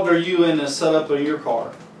involved are you in the setup of your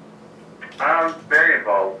car? I'm very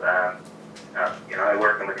involved. I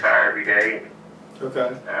work on the car every day.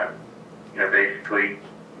 Okay. Basically,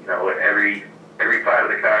 every part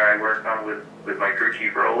of the car I work on with my crew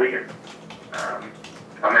chief Rolly, and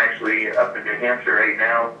I'm actually up in New Hampshire right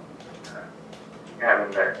now,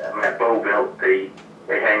 having that bow built. They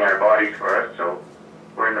hang our bodies for us, so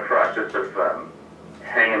we're in the process of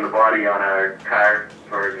hanging the body on our car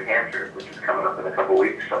for New Hampshire, which is coming up in a couple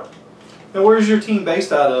weeks. So. Now, where's your team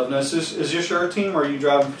based out of? Now, is this your team, or are you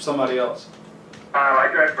driving for somebody else? I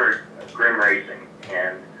drive for Brehm Racing,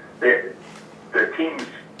 and the team's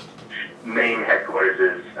main headquarters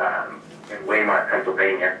is in Waymont,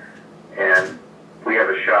 Pennsylvania, and we have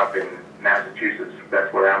a shop in Massachusetts.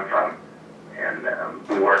 That's where I'm from, and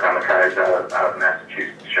we work on the cars out of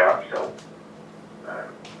Massachusetts shop. So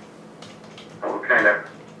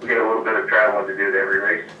we get a little bit of traveling to do to every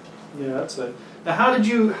race. Yeah, that's it. Now, how did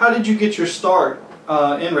you get your start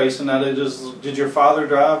in racing? Now, did your father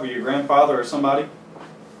drive, or your grandfather, or somebody?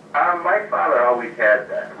 My father always had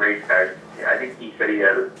race cars. I think he said he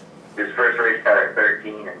had his first race car at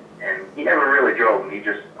 13, and he never really drove them. He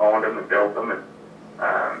just owned them and built them, and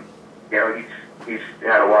he's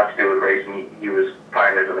had a lot to do with racing. He was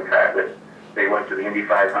partners in the car that they went to the Indy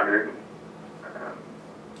 500. And,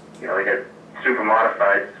 they had super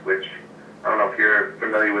modifieds, which I don't know if you're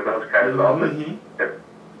familiar with those cars at all, but they're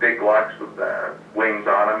big blocks with wings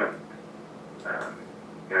on them,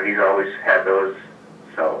 and he's always had those.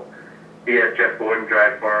 So he had Jeff Gordon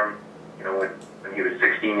drive for him, when he was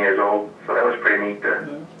 16 years old. So that was pretty neat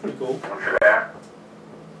pretty cool. For that.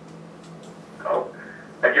 So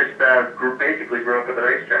I just basically grew up at the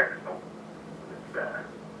racetrack. So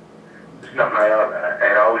it's something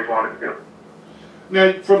I always wanted to do.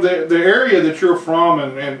 Now, from the area that you're from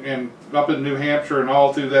and up in New Hampshire and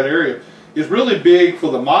all through that area is really big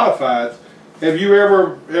for the modifieds. Have you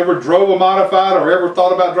ever drove a modified or ever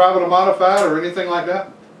thought about driving a modified or anything like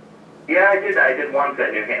that? Yeah, I did. I did once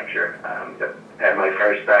at New Hampshire. Had my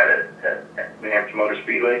first start at New Hampshire Motor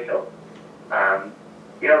Speedway. So,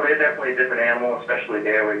 they're definitely a different animal, especially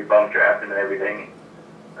there where you bump drafting and everything.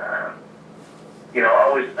 I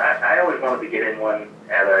always wanted to get in one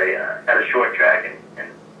at a short track and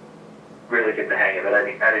really get the hang of it. I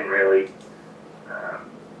didn't really,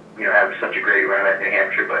 have such a great run at New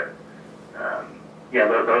Hampshire, but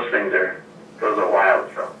those things are wild.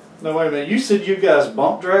 So. No, wait a minute. You said you guys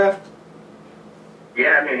bump draft?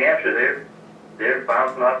 Yeah, New Hampshire, they're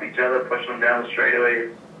bouncing off each other, pushing them down the straightaway.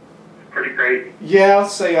 It's pretty crazy. Yeah, I'll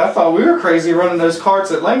say I thought we were crazy running those carts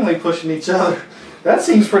at Langley pushing each other. That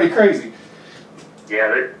seems pretty crazy.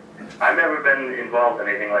 Yeah, I've never been involved in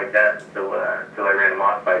anything like that until I ran a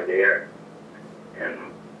modified there. And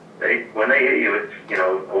when they hit you, it's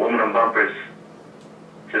aluminum bumpers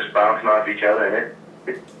just bouncing off each other, and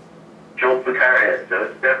it jolts the car head. So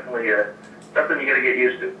it's definitely something you got to get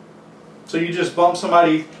used to. So you just bump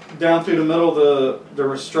somebody down through the middle of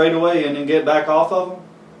the straightaway and then get back off of them?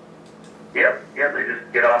 Yep. They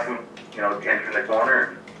just get off them, enter the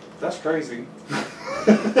corner. That's crazy.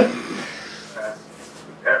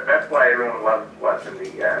 that's why everyone loves watching the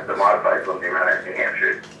modifieds when they run at New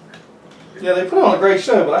Hampshire. Yeah, they put on a great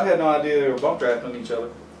show, but I had no idea they were bump drafting each other.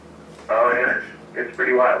 Oh yeah, it's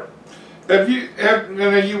pretty wild.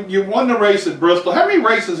 You won the race at Bristol. How many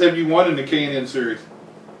races have you won in the K&N series?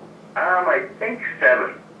 I think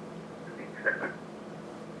 7.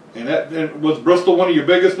 And was Bristol one of your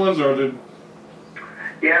biggest ones, or did?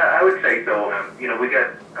 Yeah, I would say so. You know, we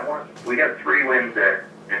got 3 wins at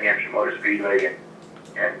New Hampshire Motor Speedway,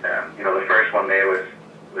 and you know, the first one there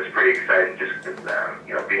was pretty exciting, just because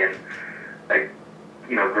you know, being like,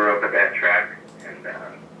 you know, grew up at that track, and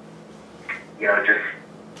you know, just,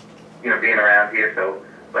 you know, being around here. So,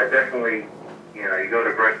 but definitely, you know, you go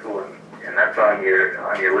to Bristol, and that's on your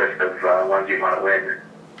list of ones you want to win.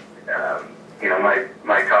 You know,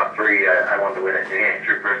 my top 3, I want to win at New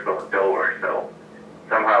Hampshire, Bristol, and Dover. So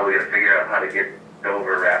somehow we got to figure out how to get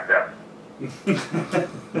Dover wrapped up.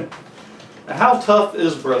 How tough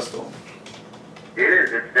is Bristol? It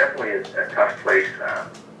is. It's definitely a tough place.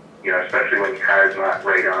 You know, especially when your car's not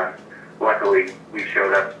right on. Luckily, we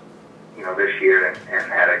showed up, you know, this year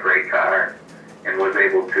and had a great car and was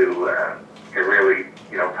able to really,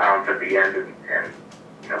 you know, pounce at the end and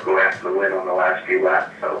you know, go after the win on the last few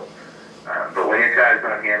laps. So, but when your car's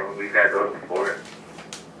not handled, we've had those before.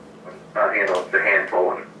 When it's not handled, it's a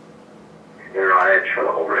handful, and you're on edge for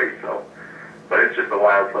the whole race. So, but it's just a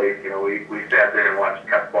wild place. You know, we sat there and watched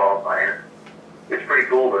Cup qualifying. It's pretty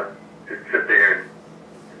cool to sit there and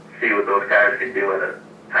see what those guys can do at a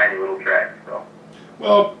tiny little track. So,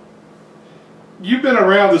 well, you've been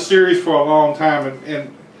around the series for a long time,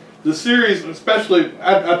 and the series, especially,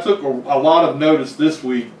 I took a lot of notice this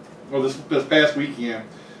week, or this past weekend,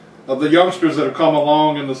 of the youngsters that have come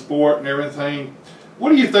along in the sport and everything.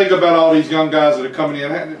 What do you think about all these young guys that are coming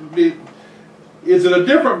in? Is it a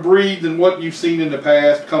different breed than what you've seen in the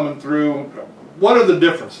past coming through? What are the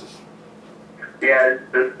differences? Yeah,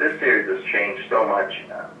 this series has changed so much.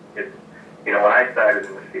 You know, when I started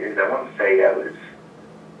in the series, I want to say I was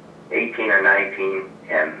 18 or 19,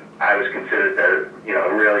 and I was considered a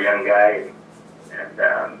real young guy,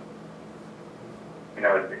 and you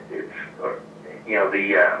know,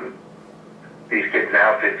 these kids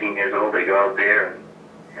now, 15 years old, they go out there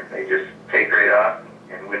and they just take right off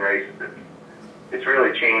and win races. It's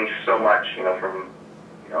really changed so much, you know, from,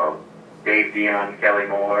 you know, Dave Dion, Kelly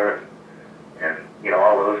Moore, and you know,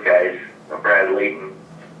 all those guys, Brad Layton,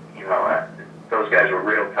 you know, those guys were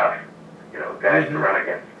real tough, you know, guys to run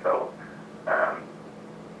against. So,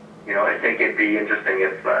 you know, I think it'd be interesting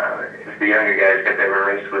if the younger guys got to have a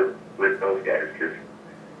race with those guys, because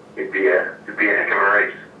it'd be a heck of a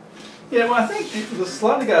race. Yeah, well, I think a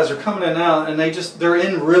lot of guys are coming in now, and they're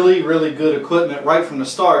in really, really good equipment right from the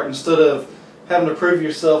start, instead of having to prove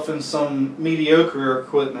yourself in some mediocre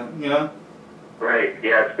equipment, you know? Right.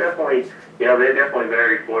 Yeah, it's definitely, you know, they're definitely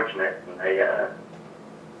very fortunate, and they,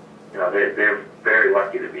 you know, they're very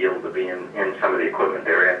lucky to be able to be in some of the equipment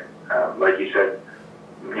they're in. Like you said,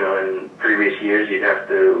 you know, in previous years, you'd have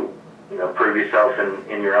to, you know, prove yourself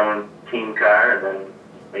in your own team car, and then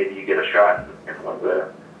maybe you get a shot in one of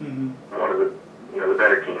the you know, the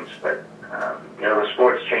better teams. But you know, the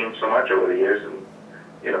sport's changed so much over the years, and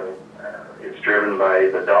you know, it's driven by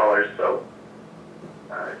the dollars. So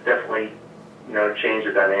it's definitely, you know, changed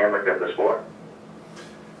the dynamic of the sport.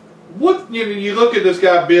 What, you look at this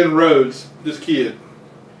guy Ben Rhodes, this kid.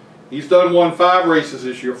 He's won 5 races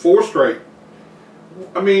this year, 4 straight.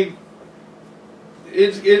 I mean,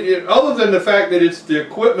 other than the fact that it's the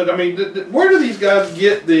equipment, I mean, where do these guys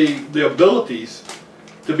get the abilities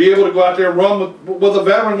to be able to go out there and run with a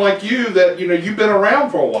veteran like you that, you know, you've been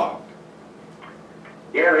around for a while?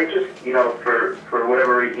 Yeah, they just, you know, for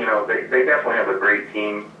whatever reason, you know, they definitely have a great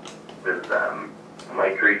team with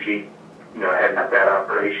Mike Ricci, you know, heading up that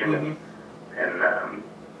operation, and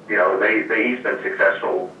you know, he's been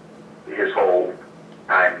successful his whole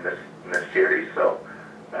time in this series. So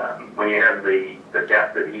when you have the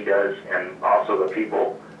depth that he does, and also the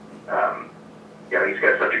people, you know, he's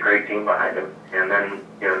got such a great team behind him, and then,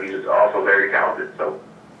 you know, he's also very talented. So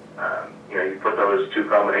you know, you put those 2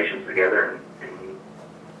 combinations together, and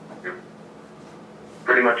you're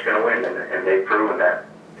pretty much going to win, and they've proven that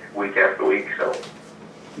week after week. So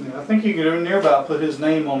yeah, I think you could near about put his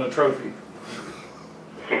name on the trophy.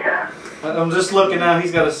 yeah. I'm just looking now.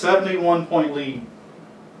 He's got a 71-point lead.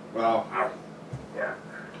 Wow. Yeah.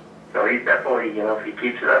 So he's definitely, you know, if he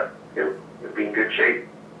keeps it up, he'll be in good shape.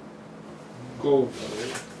 Cool.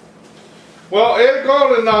 Well, Ed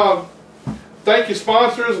Garland, thank your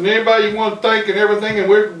sponsors and anybody you want to thank and everything, and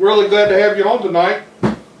we're really glad to have you on tonight.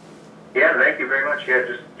 Yeah, thank you very much. Yeah,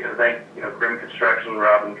 just, you know, thank, you know, Grimm Construction,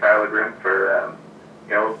 Rob and Kyla Grimm for,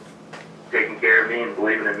 taking care of me and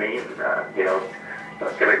believing in me, and I've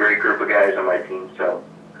got a great group of guys on my team. So,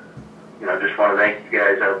 just want to thank you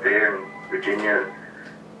guys out there in Virginia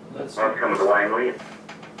and coming to Langley.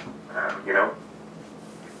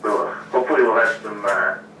 Hopefully we'll have some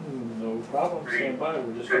no problem. Stand by.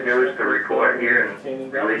 We're just good news to report here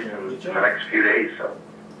and release in the next few days. So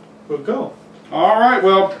we'll go. All right.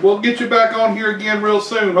 Well, we'll get you back on here again real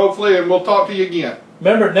soon, hopefully, and we'll talk to you again.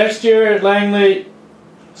 Remember, next year at Langley,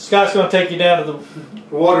 Scott's going to take you down to the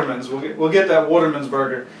Waterman's. We'll get that Waterman's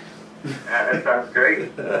burger. that sounds great.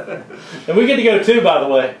 And we get to go too, by the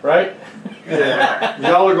way, right? Yeah.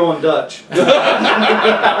 Y'all are going Dutch. All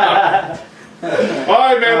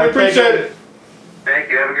right, man. We appreciate it. Thank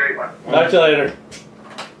you. Have a great one. Talk to you later.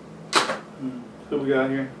 Who we got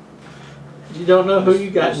here? You don't know who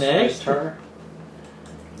you got next? Turner.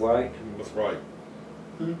 White. That's right.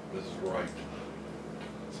 This is right.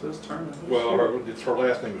 It says Turner. Well, her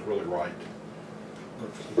last name is really right.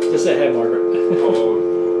 Just say hey,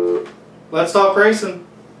 Margaret. Let's talk racing.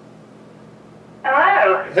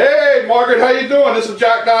 Hello. Hey, Margaret, how you doing? This is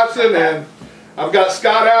Jack Dodson, and I've got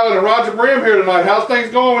Scott Allen and Roger Brehm here tonight. How's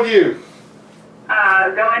things going with you?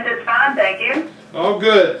 Going just fine, thank you. Oh,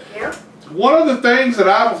 good. You? One of the things that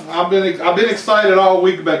I've been excited all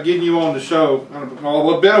week about getting you on the show.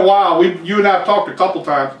 Well, it's been a while. You and I have talked a couple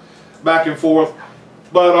times back and forth,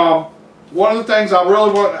 but one of the things I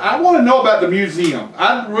want to know about the museum.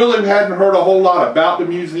 I really hadn't heard a whole lot about the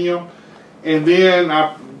museum, and then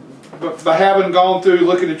by having gone through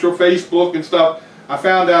looking at your Facebook and stuff, I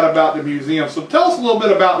found out about the museum. So tell us a little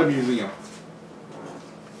bit about the museum.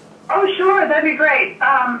 Oh, sure, that'd be great.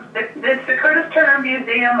 It's the Curtis Turner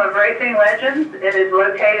Museum of Racing Legends. It is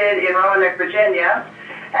located in Roanoke, Virginia,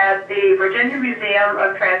 at the Virginia Museum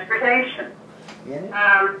of Transportation.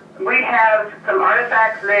 We have some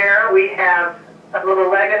artifacts there. We have a little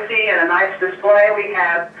legacy and a nice display. We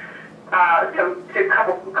have a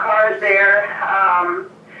couple cars there.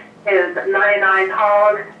 His 99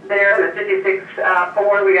 Hog there, the 56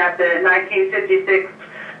 Ford. We got the 1956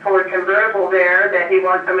 Ford convertible there that he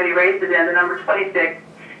won so many races in, the number 26,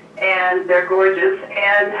 and they're gorgeous.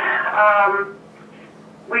 And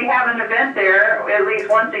we have an event there at least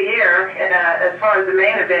once a year, as far as the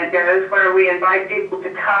main event goes, where we invite people to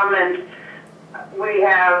come, and we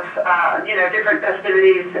have different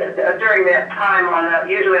festivities during that time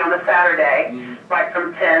usually on a Saturday, like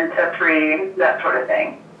from 10 to 3, that sort of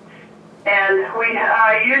thing. And we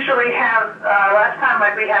usually have, last time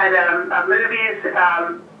we had movies,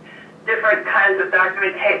 different kinds of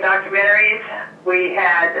documentaries. We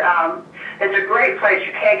had, it's a great place.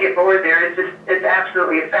 You can't get bored there. It's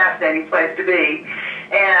absolutely a fascinating place to be.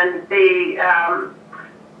 And we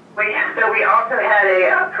also had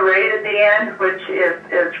a parade at the end, which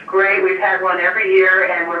is great. We've had one every year,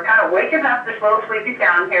 and we're kind of waking up this little sleepy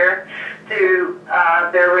town here to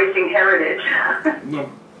their racing heritage.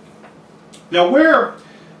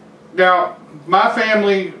 Now, my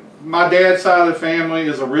family, my dad's side of the family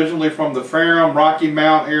is originally from the Ferrum, Rocky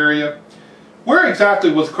Mount area. Where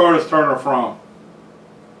exactly was Curtis Turner from?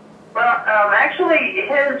 Well, actually,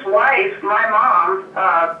 his wife, my mom,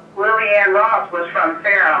 Lily Ann Ross, was from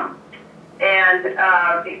Ferrum. And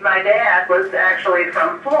my dad was actually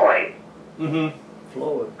from Floyd.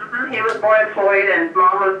 Floyd. He was born in Floyd, and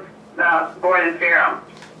Mom was born in Ferrum.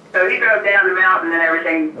 So he drove down the mountain and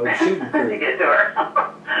everything to get to her.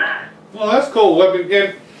 Well, that's cool.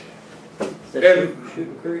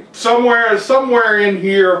 Somewhere in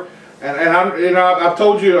here, and I've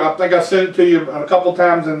told you, I think I sent it to you a couple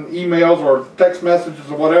times in emails or text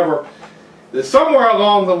messages or whatever, that somewhere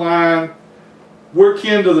along the line, we're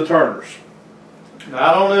kin to the Turners.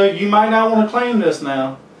 I don't know. You might not want to claim this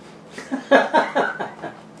now.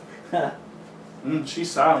 She's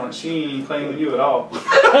silent. She ain't claiming you at all.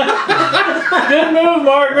 Good move,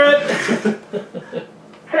 Margaret.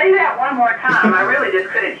 Say that one more time. I really just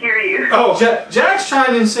couldn't hear you. Oh, Jack's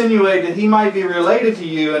trying to insinuate that he might be related to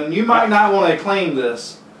you, and you might not want to claim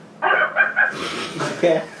this.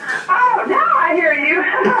 Okay. Oh, now I hear you.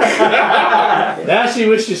 Now she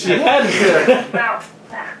wishes she hadn't. Well,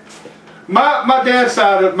 My dad's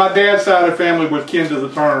side of the family was kin to the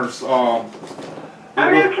Turners. oh,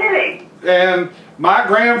 no kidding. And my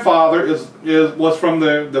grandfather was from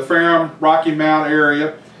the Ferrum, Rocky Mount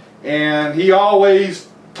area, and he always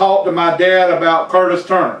talked to my dad about Curtis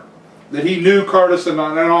Turner, that he knew Curtis and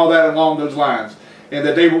all that along those lines, and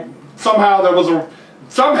that they somehow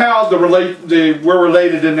we're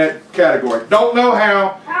related in that category. Don't know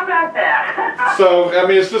how. How about that? So I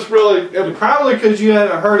mean, it's just really probably because you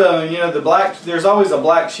haven't heard of him. You know, there's always a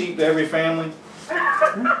black sheep to every family.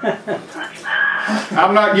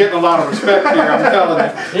 I'm not getting a lot of respect here. I'm telling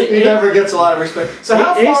you. He never gets a lot of respect. So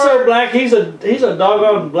how far, he's so black. He's a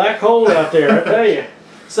doggone black hole out there. I tell you.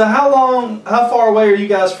 So how far away are you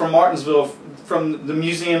guys from Martinsville, from the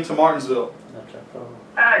museum to Martinsville?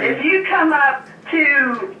 If you come up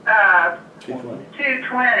to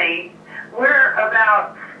 220, we're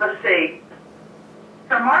about, let's see,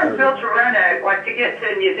 from Martinsville to Roanoke, like to get to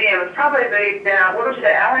the museum, it's probably about, what was it,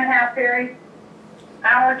 an hour and a half, Terry?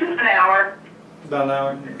 Hour, just an hour. About an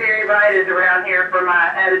hour. Terry Wright is around here for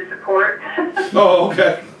my added support. Oh,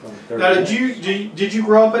 okay. Now, did you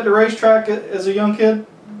grow up at the racetrack as a young kid?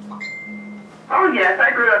 Oh yes,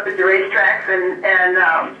 I grew up at the racetracks and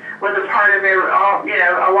was a part of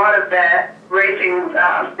a lot of that racing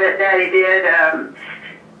that Daddy did.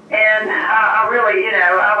 And I really,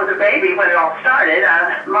 I was a baby when it all started.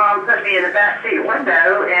 Mom put me in the back seat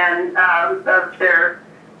window, and I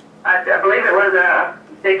believe it was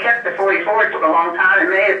they kept the 44. It took a long time. It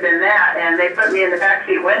may have been that, and they put me in the back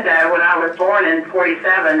seat window when I was born in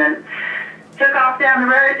 '47, and took off down the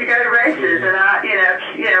road to go to races. And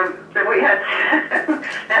we had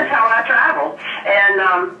that's how I traveled.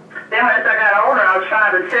 And then as I got older, I was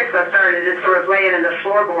 5 and 6, I started just sort of laying in the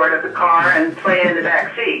floorboard of the car and playing in the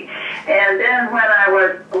back seat. And then when I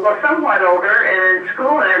was somewhat older and in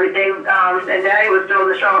school and everything, and Daddy was doing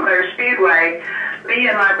the Charlotte Motor Speedway, me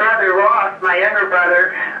and my brother Ross, my younger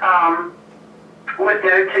brother, would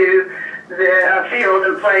go to the field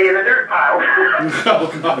and play in the dirt pile. Oh,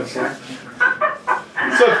 God.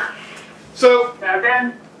 So now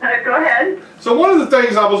then, go ahead. So one of the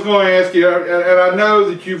things I was going to ask you, and I know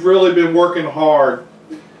that you've really been working hard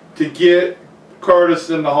to get Curtis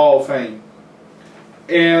in the Hall of Fame.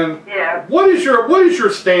 And yeah. What is your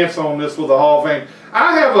stance on this with the Hall of Fame?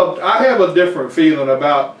 I have a different feeling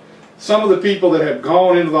about some of the people that have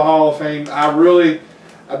gone into the Hall of Fame.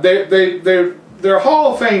 They're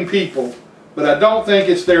Hall of Fame people, but I don't think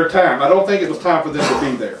it's their time. I don't think it was time for them to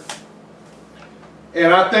be there.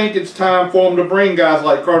 And I think it's time for them to bring guys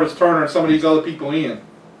like Curtis Turner and some of these other people in.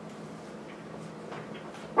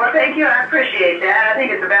 Well, thank you. I appreciate that. I think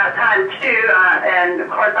it's about time too. And of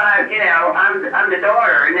course, I'm the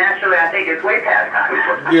daughter, and naturally, I think it's way past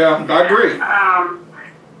time. Yeah, I agree.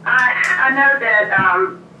 I know that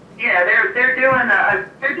they're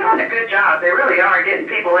doing a good job. They really are getting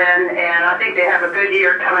people in, and I think they have a good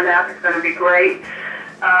year coming up. It's going to be great.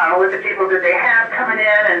 With the people that they have coming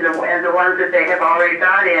in and the ones that they have already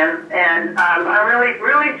got in. And I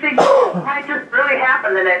really think it might just really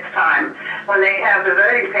happen the next time when they have the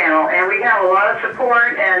voting panel. And we have a lot of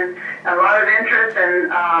support and a lot of interest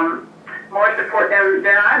and more support than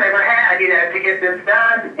I've ever had, to get this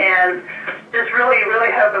done. And just really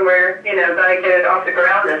hoping we're, going to get it off the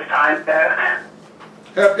ground this time. So.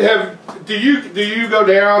 Do you go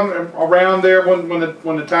down around there when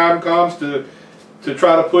the time comes to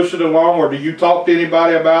try to push it along, or do you talk to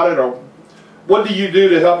anybody about it, or what do you do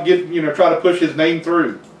to help get try to push his name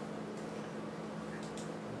through?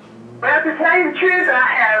 Well, to tell you the truth, I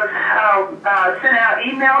have sent out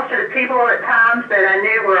emails to the people at times that I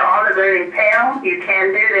knew were on the voting panel. You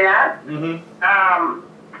can do that. Mm-hmm.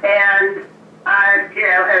 And I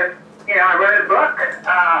have. I wrote a book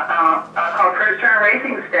called Krystal Hurr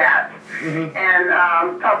Racing Stats, mm-hmm. and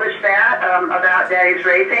published that about Daddy's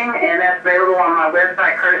racing, and that's available on my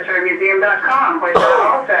website, KurtisHurrMuseum.com, which I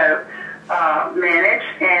also manage.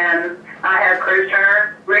 And I have Krystal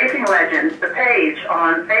Hurr Racing Legends, the page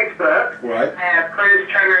on Facebook. Right. I have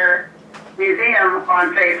Krystal Hurr Museum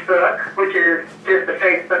on Facebook, which is just the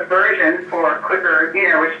Facebook version for quicker,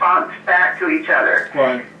 response back to each other.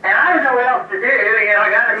 Right. And I don't know what else to do. I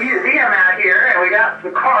got a museum out here, and we got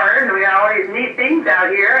some cars, and we got all these neat things out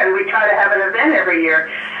here, and we try to have an event every year.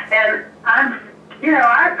 And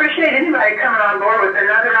I appreciate anybody coming on board with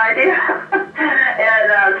another idea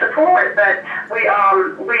and support. But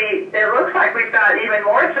it looks like we've got even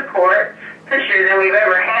more support this year than we've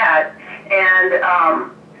ever had. And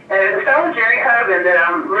there's a fellow, Jerry Hogan, that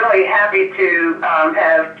I'm really happy to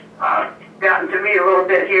have gotten to meet a little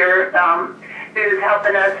bit here, who's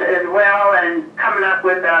helping us as well and coming up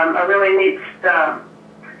with a really neat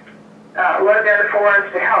logo for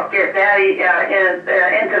us to help get Daddy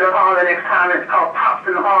into the hall the next time. It's called Pops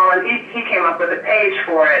in the Hall, and he came up with a page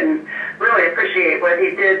for it, and really appreciate what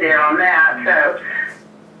he did there on that. So,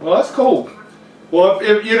 well, that's cool. Well,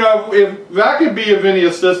 if I could be of any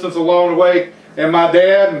assistance along the way, and my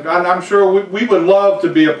dad, and I'm sure we would love to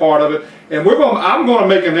be a part of it. And I'm going to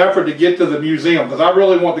make an effort to get to the museum because I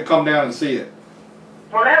really want to come down and see it.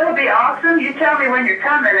 Well, that would be awesome. You tell me when you're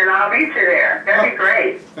coming, and I'll meet you there. That'd be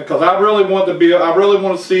great. Because I really want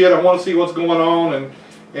to see it. I want to see what's going on,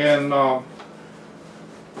 and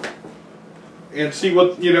and see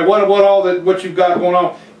what what you've got going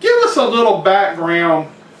on. Give us a little background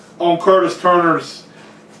on Curtis Turner's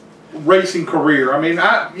racing career. I mean,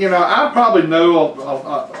 I probably know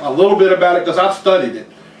a little bit about it because I've studied it.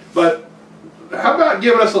 But how about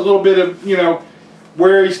giving us a little bit of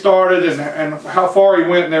where he started and how far he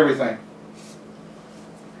went and everything?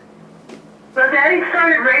 So Daddy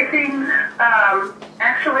started racing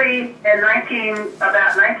actually in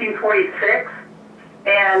about 1946,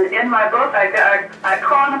 and in my book I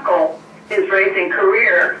chronicle his racing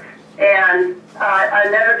career, and I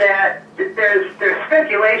know that there's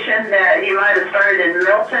speculation that he might have started in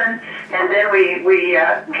Milton, and then we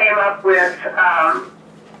came up with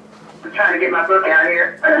I'm trying to get my book out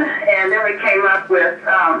here, and then we came up with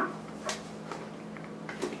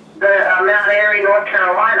Mount Airy, North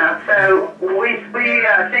Carolina. So we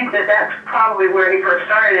think that that's probably where he first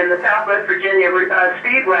started, in the Southwest Virginia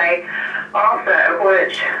Speedway, also,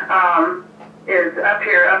 which is up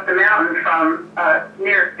here, up the mountain from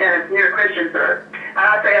near Christiansburg.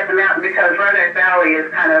 I say up the mountain because Roanoke Valley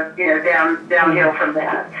is kind of downhill from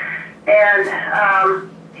that. And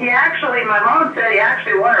he actually, my mom said he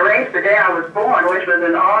actually won a race the day I was born, which was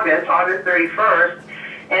in August 31st,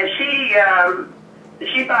 and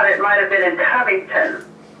she thought it might have been in Covington.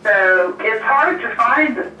 So it's hard to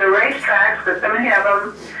find the racetracks because so many of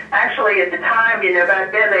them, actually at the time,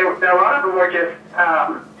 back then, a lot of them were just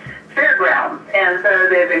fairgrounds, and so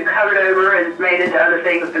they've been covered over and made into other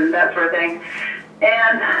things and that sort of thing.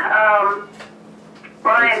 And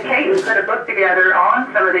Brian Caton put a book together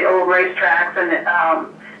on some of the old racetracks,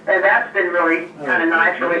 and that's been really kind of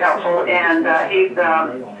nice, really helpful. And he's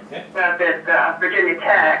up at Virginia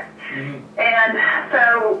Tech. And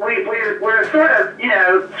so we're sort of,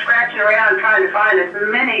 scratching around trying to find as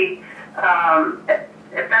many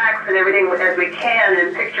facts and everything as we can,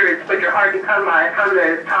 and pictures which are hard to come by from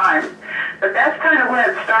those times. But that's kind of when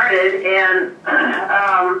it started, and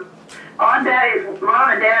on Daddy's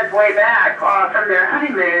mom and Dad's way back from their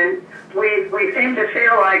honeymoon, we seemed to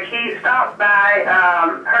feel like he stopped by,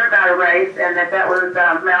 heard about a race, and that was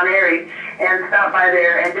Mount Airy, and stopped by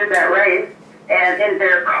there and did that race. And in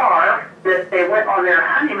their car that they went on their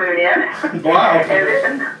honeymoon in. Wow. And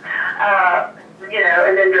then,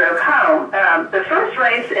 and then drove home. The first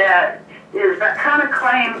race is kind of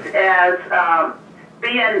claimed as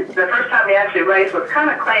being, the first time he actually raced was kind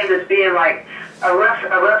of claimed as being like a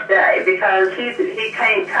rough day, because he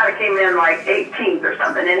kind of came in like 18th or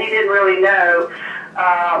something, and he didn't really know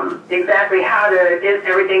exactly how to get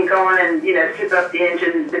everything going and, soup up the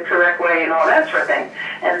engine the correct way and all that sort of thing.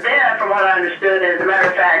 And then, from what I understood, and as a matter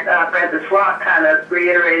of fact, Francis Flock kind of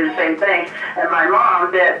reiterated the same thing, and my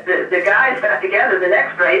mom, that the guys got together the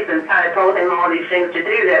next race and kind of told him all these things to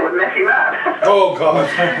do that would mess him up. Oh, God.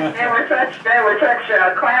 They were such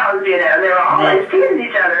clowns, they were always teasing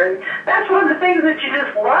each other. And that's one of the things that you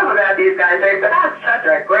just love about these guys. They've got such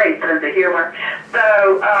a great sense of humor.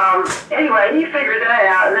 So, anyway, he figured that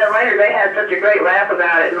out, and then later they had such a great laugh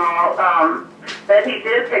about it and all, that he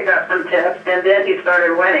did pick up some tips, and then he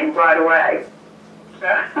started winning right away.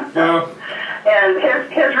 And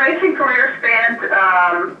his racing career spanned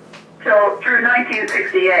through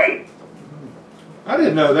 1968. I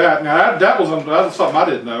didn't know that. Now that was something I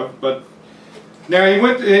didn't know. But now he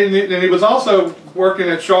went and he was also working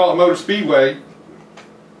at Charlotte Motor Speedway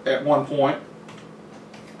at one point.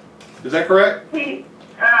 Is that correct?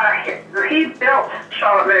 He built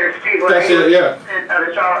Charlotte Motor Speedway. That's it, yeah.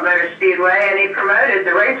 The Charlotte Motor Speedway, and he promoted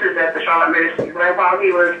the races at the Charlotte Motor Speedway while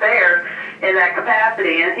he was there in that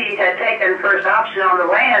capacity. And he had taken first option on the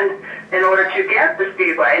land in order to get the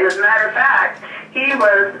Speedway. And as a matter of fact, he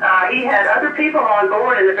had other people on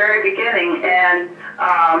board in the very beginning, and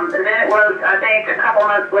then it was, I think, a couple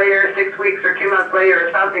months later, 6 weeks or 2 months later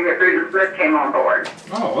or something, that Bruton Smith came on board.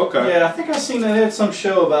 Oh, okay. Yeah, I think I seen they had some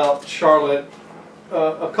show about Charlotte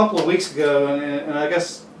a couple of weeks ago, and I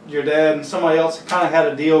guess your dad and somebody else kind of had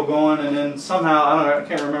a deal going, and then somehow, I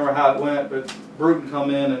can't remember how it went, but Bruton come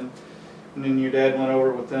in, and then your dad went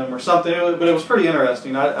over with them or something. But it was pretty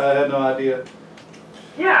interesting. I had no idea.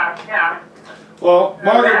 Yeah. Well,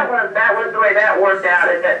 Margaret, that was the way that worked out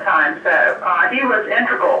at that time. So he was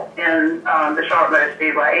integral in the Charlotte Motor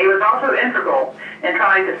Speedway. He was also integral in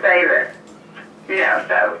trying to save it.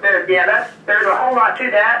 So there's a whole lot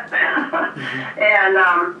to that,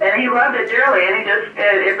 and he loved it dearly, and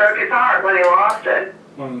it broke his heart when he lost it.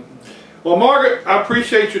 Well, Margaret, I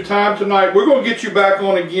appreciate your time tonight. We're going to get you back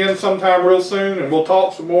on again sometime real soon, and we'll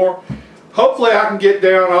talk some more. Hopefully I can get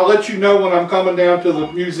down. I'll let you know when I'm coming down to the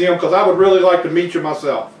museum, because I would really like to meet you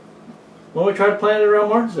myself. Well, we try to plan it around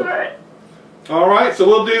Martinsville. All right, so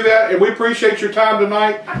we'll do that, and we appreciate your time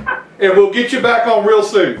tonight. and we'll get you back on real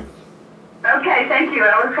soon. Okay, thank you.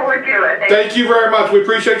 I look forward to it. Thank you very much. We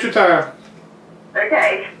appreciate your time.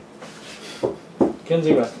 Okay.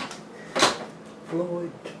 Kenzie Ruston.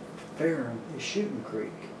 Floyd Fairham is Shooting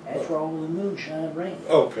Creek. That's where all the moonshine ran.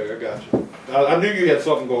 Okay, I got you. I knew you had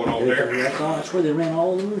something going on there. That's where they ran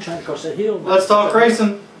all the moonshine across that hill. Let's talk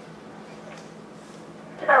racing.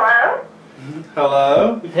 Hello?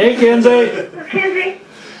 Hello. Hey, Kenzie. Kenzie?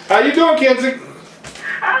 How you doing, Kenzie?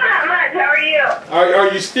 Oh, not much. How are you?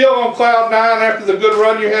 Are you still on cloud 9 after the good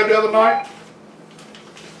run you had the other night?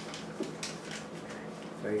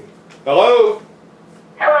 Hey. Hello?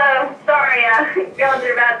 Hello. Sorry, going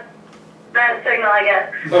through bad signal, I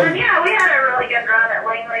guess. Yeah, we had a really good run at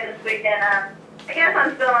Langley this weekend. I guess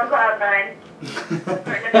I'm still on cloud 9. Starting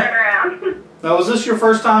to turn around. Now, was this your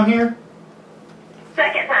first time here?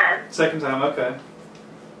 Second time. Second time, okay.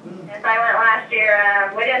 Yes, I went last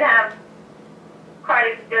year. We didn't have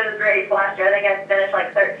quite as good a race last year. I think I finished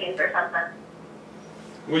like 13th or something.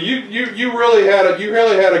 Well, you really had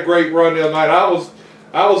a great run the other night. I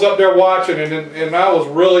was up there watching and I was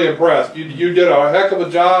really impressed. You did a heck of a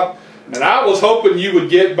job, and I was hoping you would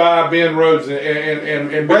get by Ben Rhodes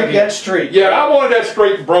and break that streak. Yeah, I wanted that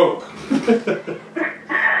streak broke. Well,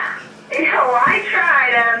 I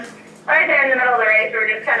tried. Right there in the middle of the race, we were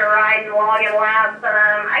just kind of riding, logging laps,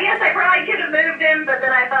 and I guess I probably could have moved him, but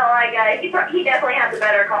then I felt like he definitely had the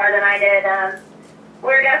better car than I did. We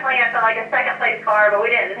were definitely, I felt like, a second place car, but we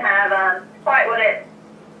didn't have quite what it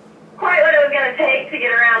was going to take to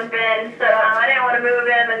get around Ben, so I didn't want to move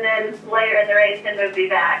him, and then later in the race, him moved me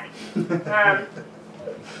back.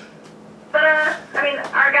 But I mean,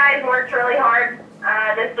 our guys worked really hard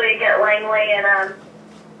this week at Langley, and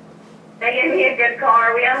they gave me a good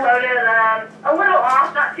car. We unloaded a little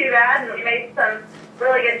off, not too bad, and we made some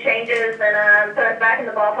really good changes and put us back in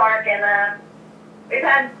the ballpark. And we've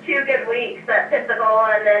had 2 good weeks at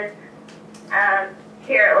Pensacola and then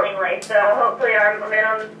here at Langley. So hopefully our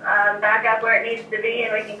momentum's back up where it needs to be,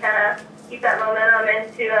 and we can kind of keep that momentum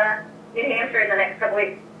into New Hampshire in the next couple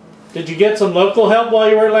weeks. Did you get some local help while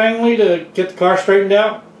you were at Langley to get the car straightened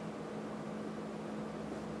out?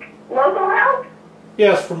 Local help?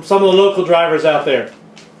 Yes, from some of the local drivers out there.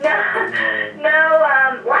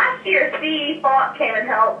 No, last year Steve Falk came and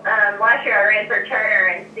helped. Last year I ran for Turner,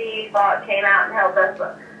 and Steve Falk came out and helped us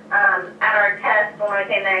at our test when I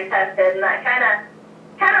came there and tested, and that kind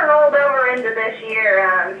of rolled over into this year.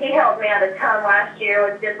 He helped me out a ton last year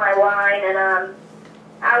with just my line, and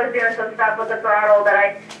I was doing some stuff with the throttle that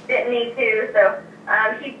I didn't need to, so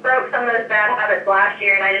he broke some of those bad habits last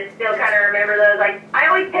year, and I just still kind of remember those. Like, I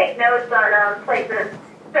always take notes on places,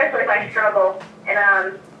 especially if I struggle,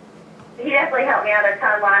 and he definitely helped me out a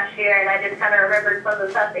ton last year, and I just kind of remembered some of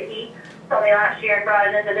the stuff that he told me last year and brought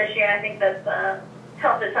it into this year, and I think that's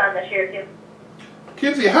helped a ton this year, too.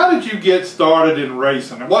 Kenzie, how did you get started in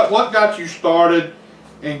racing? What got you started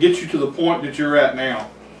and get you to the point that you're at now?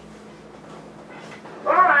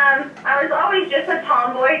 Well, I was always just a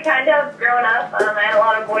tomboy, kind of, growing up. I had a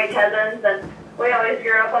lot of boy cousins, and we always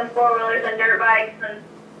grew up on four-wheelers and dirt bikes. And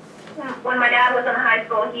when my dad was in high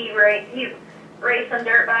school, he raced on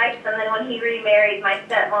dirt bikes, and then when he remarried, my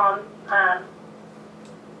stepmom's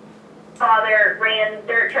father ran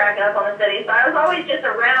dirt track up on the city. So I was always just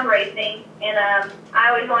around racing, and I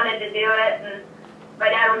always wanted to do it. And my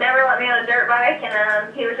dad would never let me on a dirt bike,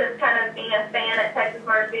 and he was just kind of being a fan at Texas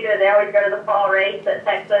Motor Speedway. They always go to the fall race at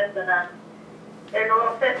Texas, and there's a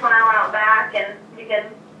little 5 mile out back, and you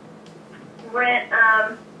can rent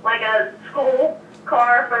like a school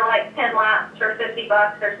car for like 10 laps for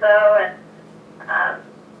 $50 or so. And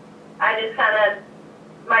I just kind of,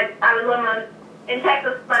 I was living in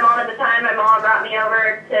Texas with my mom at the time. My mom brought me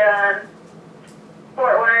over to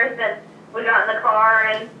Fort Worth, and we got in the car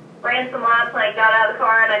and ran some laps, and I got out of the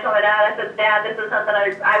car, and I told my dad, I said, Dad, this is something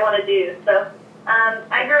I want to do. So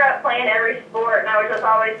I grew up playing every sport, and I was just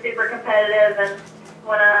always super competitive, and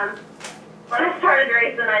when I started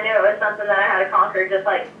racing, I knew it was something that I had to conquer, just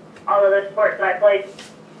like all of the sports that I played.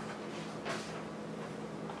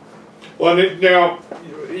 Well, now,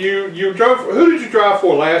 you drove, who did you drive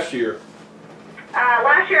for last year?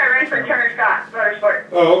 Last year I ran for Turner Scott Motorsports.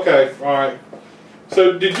 Oh, okay, all right.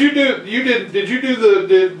 So did you do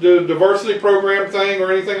the diversity program thing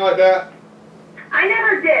or anything like that? I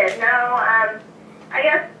never did. No. I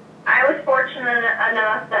guess I was fortunate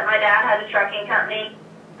enough that my dad had a trucking company.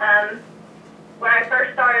 When I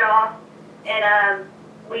first started off, and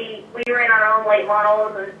we ran our own late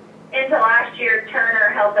models, and into last year, Turner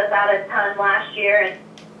helped us out a ton last year,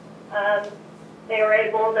 and they were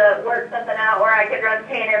able to work something out where I could run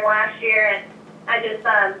K&N last year, and I just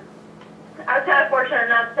I was kind of fortunate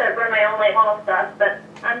enough to run my own late model stuff, but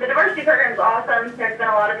the diversity program is awesome. There's been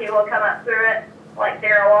a lot of people who come up through it, like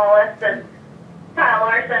Darryl Wallace and Kyle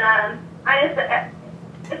Larson. I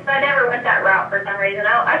never went that route for some reason.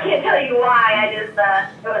 I can't tell you why. It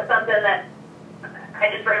was something that I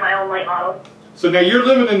just ran my own late models. So now you're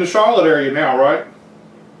living in the Charlotte area now, right?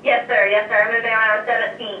 Yes, sir. Yes, sir. I moved there when I was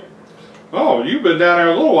 17. Oh, you've been down there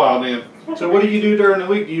a little while then. So what do you do during the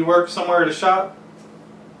week? Do you work somewhere at a shop?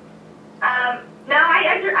 No,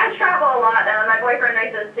 I travel a lot. My boyfriend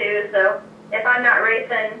races too, so if I'm not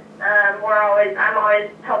racing, I'm always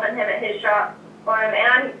helping him at his shop for him. And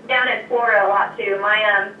I'm down in Florida a lot too.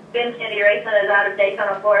 My Ben Kennedy racing is out of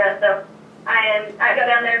Daytona, Florida, so I go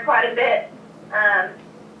down there quite a bit on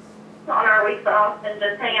our weeks off and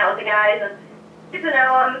just hang out with the guys and get to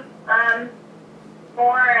know them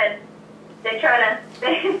more. And I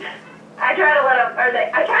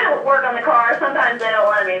try to work on the car. Sometimes they don't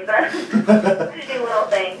let me, but I do little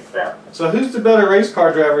things. So who's the better race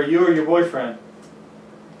car driver, you or your boyfriend?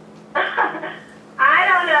 I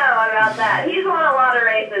don't know about that. He's won a lot of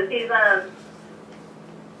races.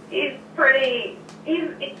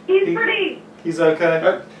 He's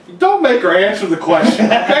okay. Don't make her answer the question,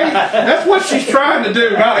 okay? That's what she's trying to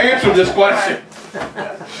do, not answer this question.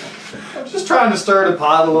 I'm just trying to stir the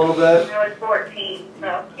pot a little bit. I was 14,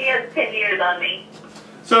 so he has 10 years on me.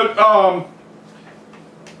 So,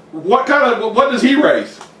 what does he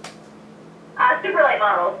race? Super late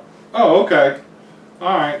models. Oh, okay.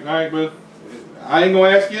 All right, but I ain't gonna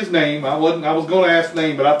ask you his name. I was gonna ask his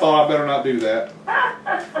name, but I thought I better not do that.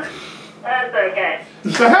 That's okay.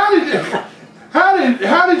 So how did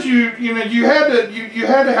you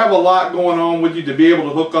had to have a lot going on with you to be able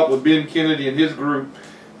to hook up with Ben Kennedy and his group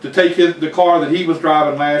to take the car that he was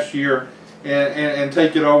driving last year and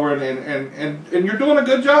take it over and you're doing a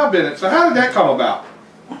good job in it. So how did that come about?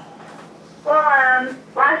 Well,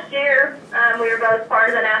 last year we were both part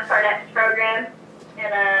of the NASCAR Next program,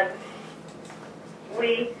 and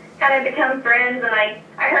we kind of become friends. And I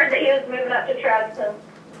heard that he was moving up to trucks, and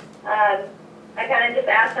I kind of just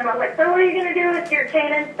asked him. I was like, "So what are you going to do with your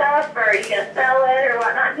K&N stuff? Or are you going to sell it or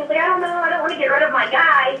whatnot?" And he's like, "I don't know. I don't want to get rid of my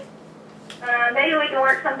guy. Maybe we can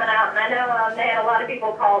work something out." And I know they had a lot of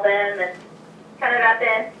people called in, and kind of at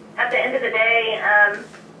the end of the day,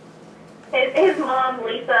 his mom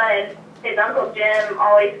Lisa and his uncle Jim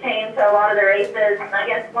always came to a lot of the races. And I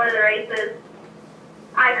guess one of the races,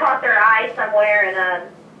 I caught their eye somewhere, and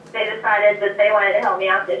they decided that they wanted to help me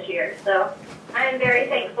out this year. So I am very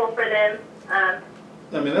thankful for them. I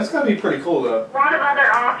mean, that's got to be pretty cool, though. A lot of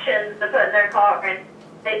other options to put in their car, and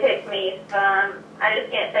they picked me. So I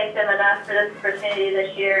just can't thank them enough for this opportunity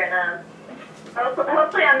this year, and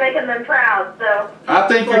hopefully I'm making them proud. So I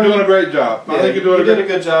think you're doing a great job. Yeah, I think you did a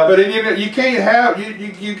good job. But you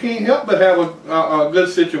can't help but have a good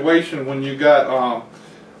situation when you got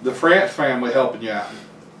the France family helping you out.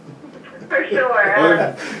 For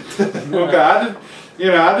sure. Okay, I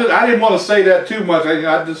didn't want to say that too much.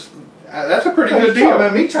 That's a pretty good deal.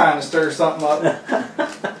 About me trying to stir something up.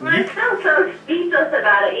 Well, I feel so speechless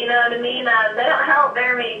about it. You know what I mean? They don't help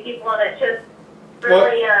very many people, and it's just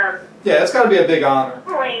really yeah, it's got to be a big honor.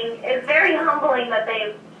 humbling. It's very humbling that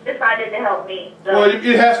they've decided to help me. So. Well,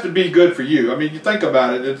 it has to be good for you. I mean, you think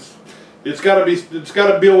about it. It's got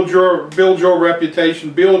to build your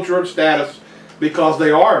reputation, build your status, because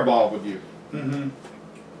they are involved with you. Mm-hmm.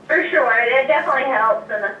 For sure, it definitely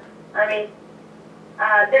helps, and I mean,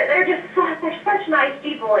 they're such nice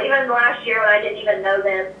people. Even last year when I didn't even know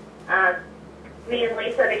them, me and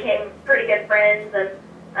Lisa became pretty good friends,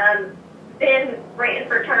 and Ben ran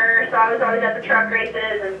for Turner, so I was always at the truck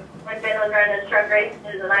races, and when Ben was running his truck races,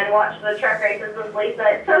 and I'd watch the truck races with Lisa.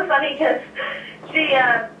 It's so funny because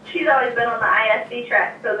she's always been on the ISC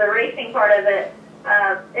track, so the racing part of it,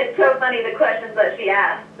 it's so funny the questions that she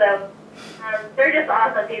asks. So they're just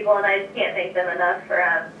awesome people, and I just can't thank them enough for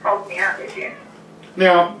helping me out this year.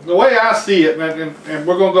 Now, the way I see it, and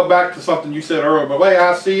we're going to go back to something you said earlier, but the way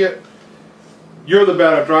I see it, you're the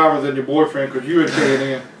better driver than your boyfriend because you're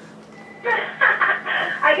K&N.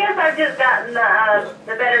 I guess I've just gotten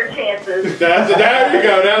the better chances. There you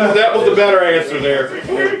go. That was the better answer there.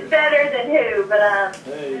 Who's better than who? But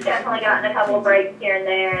definitely gotten a couple of breaks here and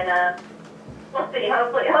there, and we'll see.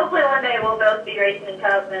 Hopefully one day we'll both be racing in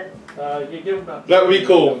Cup. And that would be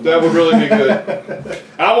cool. That would really be good.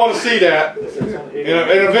 I want to see that. And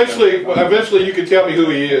eventually you can tell me who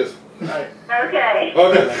he is. Okay.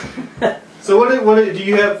 Okay. So what do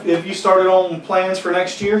you have you started on plans for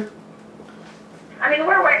next year? I mean,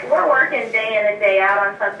 we're working day in and day out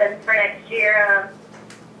on something for next year.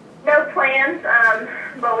 no plans,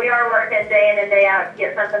 but we are working day in and day out to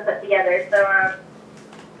get something put together. So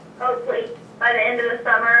hopefully by the end of the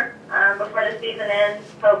summer, before the season ends,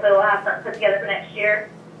 hopefully we'll have something put together for next year.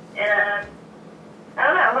 And I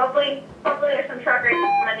don't know, hopefully there's some truck races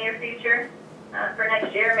in the near future for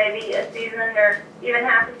next year, maybe a season or even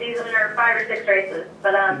half a season or 5 or 6 races.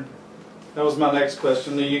 But that was my next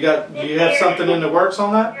question. Do you have something in the works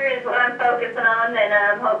on that? Here is what I'm focusing on,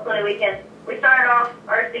 and hopefully we started off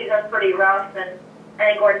our season pretty rough, and I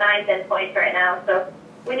think we're 9th in points right now. So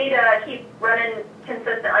we need to keep running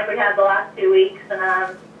consistent like we have the last 2 weeks,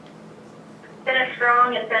 and finish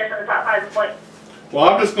strong and finish in the top 5 in points. Well,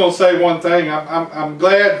 I'm just going to say one thing. I'm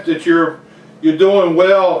glad that you're doing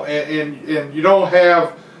well, and you don't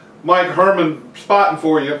have Mike Herman spotting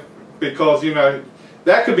for you, because you know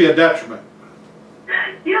that could be a detriment.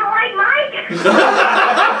 You don't like Mike?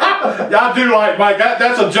 I do like Mike.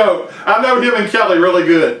 That's a joke. I know him and Kelly really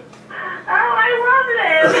good. Oh, I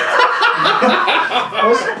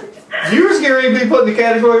love them. You was getting ready to be put in the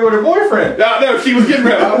category with her boyfriend. No, she was getting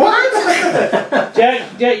ready. What?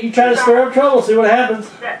 Jack, you try to stir up trouble, see what happens.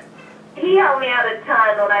 He helped me out a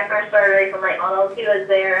ton when I first started racing late models. He was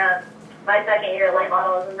there my 2nd year at late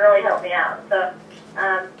models and really helped me out. So,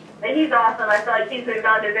 but he's awesome. I feel like he's moved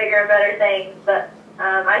on to bigger and better things. But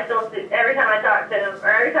I still see, every time I talk to him, or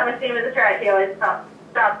every time I see him at the track, he always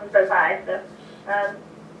stops and says hi. So,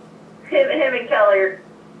 him and Kelly are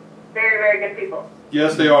very, very good people.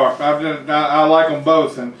 Yes, they are. I like them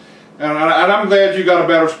both, and I'm glad you got a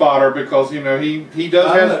better spotter, because you know he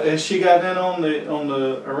does have. Has she gotten in on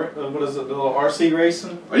the what is it, the little RC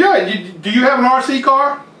racing? Yeah. Do you have an RC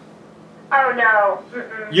car? Oh no.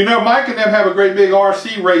 You know, Mike and them have a great big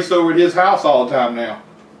RC race over at his house all the time now.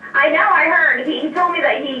 I know. I heard. He told me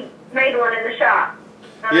that he made one in the shop.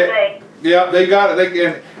 Yeah, they got it.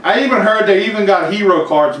 And I even heard they even got hero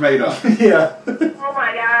cards made up. Yeah. Oh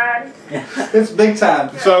my God. It's big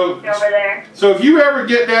time. So over there. So if you ever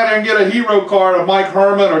get down there and get a hero card of Mike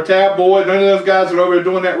Herman or Tab Boyd, none of those guys that are over there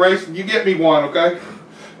doing that racing, you get me one, okay?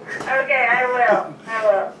 Okay, I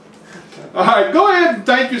will. All right, go ahead and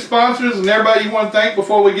thank your sponsors and everybody you want to thank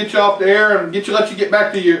before we get you off the air and let you get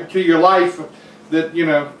back to your life that you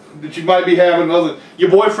know that you might be having your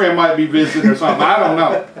boyfriend might be visiting or something. I don't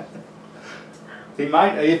know. He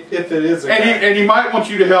might, if it is. And he might want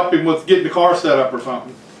you to help him with getting the car set up or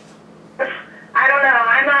something. I don't know.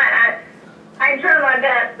 I'm trying my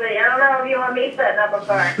best, but I don't know if you want me setting up a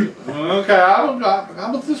car. Okay,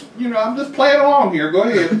 I'm just playing along here. Go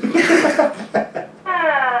ahead.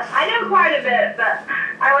 I know quite a bit, but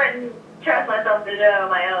I wouldn't trust myself to do it on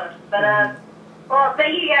my own. But well,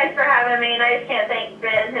 thank you guys for having me, and I just can't thank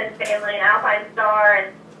Ben, his family, and Alpine Star,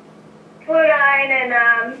 and Fluidine, and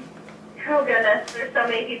oh goodness, there's so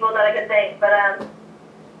many people that I could thank. But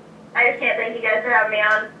I just can't thank you guys for having me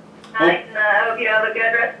on tonight, and I hope you have a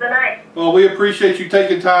good rest of the night. Well, we appreciate you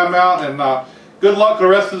taking time out, and good luck the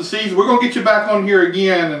rest of the season. We're going to get you back on here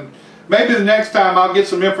again, and maybe the next time I'll get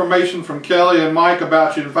some information from Kelly and Mike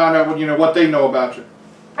about you and find out what they know about you.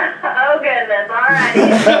 Oh goodness,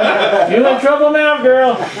 alright. You in trouble now,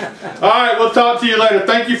 girl. Alright, we'll talk to you later.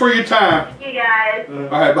 Thank you for your time. You guys.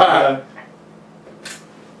 Alright, bye.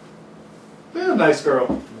 Yeah, nice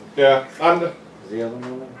girl. Yeah. Is the other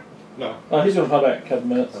one there? No. Oh, he's going to pop back in a couple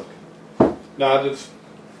minutes. Okay. No,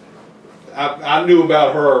 I knew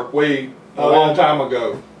about her a long time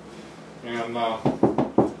ago. And I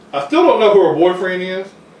still don't know who her boyfriend is.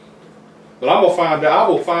 But I'm gonna find out. I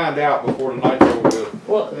will find out before the night's over with.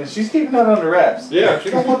 Well, she's keeping that under wraps. Yeah, she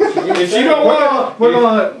don't want. If she don't want, we're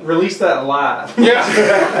gonna release that live. Yeah.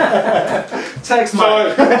 Text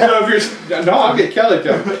Mike. So if you're I'll get Kelly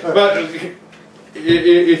to. But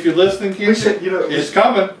if you're listening, kids, it's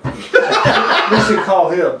coming. We should call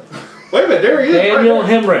him. Wait a minute, there he is. Daniel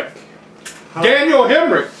Hemrick. Daniel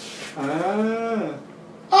Hemrick.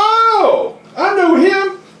 Oh, I know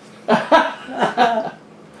him.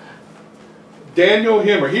 Daniel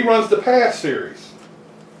Hemrick. He runs the Pass series.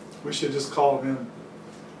 We should just call him.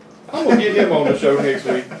 I'm going to get him on the show next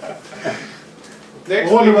week. I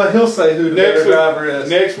wonder what he'll say who the better driver is.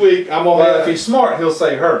 Next week, I'm going to have... If he's smart, he'll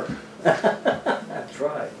say her. That's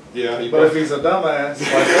right. Yeah, but if he's a dumbass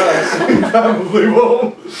like us, he probably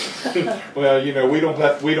won't. Well, we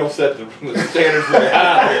don't set the standards very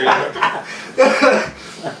high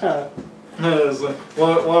there.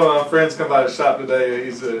 One of my friends come by the shop today.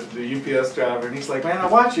 He's the UPS driver, and he's like, "Man, I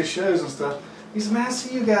watch your shows and stuff." He said, "Man, I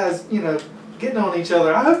see you guys, getting on each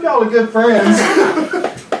other. I hope y'all are good friends."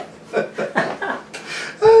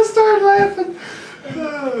 I started laughing.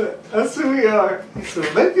 I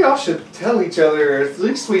maybe y'all should tell each other. At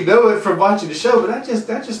least we know it from watching the show. But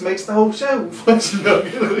that just makes the whole show once you know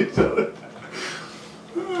each other.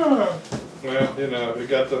 Well, you know, you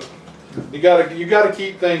gotta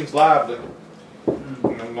keep things lively.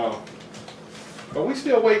 Are we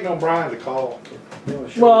still waiting on Brian to call?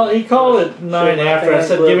 Well, he called at 9 after. I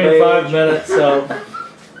said give him 5 minutes. So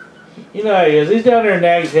you know how he is. He's down there in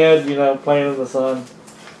Nag's Head, you know, playing in the sun.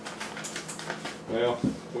 Well,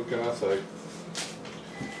 what can I say?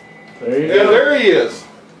 There you go. There he is.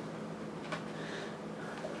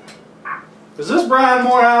 Is this Brian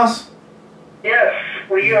Morehouse? Yes.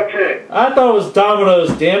 What are you up to? I thought it was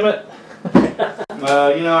Domino's, damn it.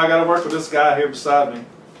 You know, I got to work with this guy here beside me.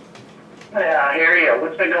 Yeah, I hear you.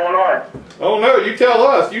 What's been going on? Oh no, you tell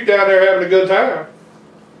us. You down there having a good time.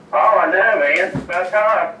 Oh, I know, man. About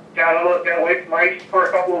time. Got away from racing for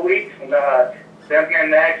a couple of weeks, and them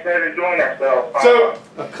getting accident enjoying themselves. So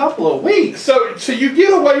a couple of weeks. So you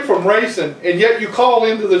get away from racing, and yet you call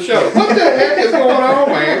into the show. What the heck is going on,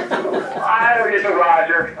 man? I owe it to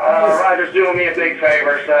Roger. Roger's doing me a big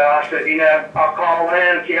favor, so I said, you know, I'll call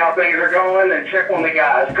in, see how things are going, and check on the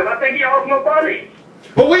guys, because I think y'all's my buddies.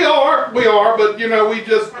 Well, we are, but you know, we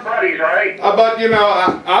just We're buddies, right? But you know,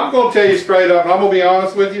 I'm going to tell you straight up, and I'm going to be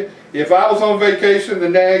honest with you. If I was on vacation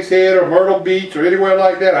in Nag's Head or Myrtle Beach or anywhere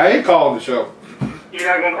like that, I ain't calling the show. You're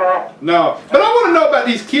not going to call? No. But I want to know about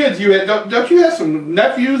these kids you had. Don't you have some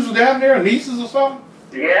nephews down there, and nieces or something?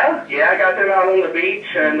 Yeah, I got them out on the beach,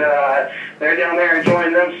 and they're down there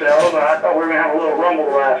enjoying themselves. I thought we were going to have a little rumble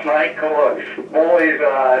last night. Boys,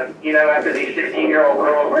 you know, after these 16-year-old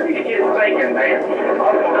girls, what are these kids thinking, man? I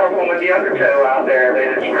was going to help them with the undertow out there. They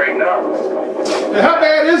didn't straighten up. How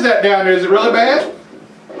bad is that down there? Is it really bad?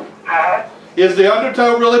 Huh? Is the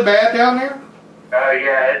undertow really bad down there?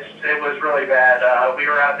 Yeah, it was really bad. We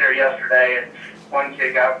were out there yesterday, and one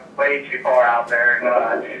kid got way too far out there,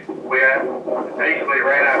 and we basically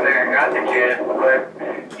ran out there and got the kid.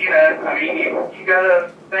 But, you know, I mean, you got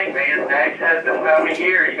to think, man, Nag's Head this time of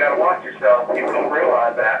year, you got to watch yourself. People don't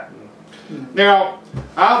realize that. Now,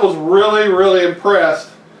 I was really, really impressed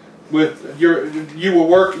with you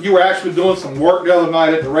were actually doing some work the other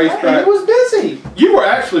night at the racetrack. He was busy. You were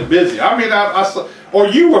actually busy. I mean, I saw, or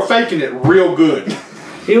you were faking it real good.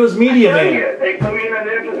 He was media man. They put me in a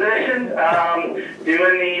new position,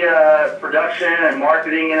 doing the production and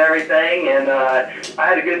marketing and everything, and I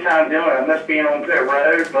had a good time doing it. I missed being on pit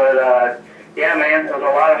road, but yeah, man, it was a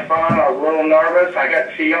lot of fun. I was a little nervous. I got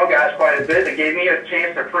to see y'all guys quite a bit. It gave me a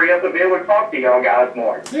chance to free up and be able to talk to y'all guys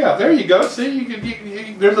more. Yeah, there you go. See,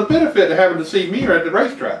 there's a benefit to having to see me at the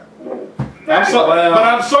racetrack. But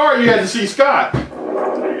I'm sorry you had to see Scott.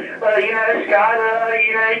 You know, Scott,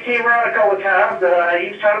 you know, he came around a couple of times.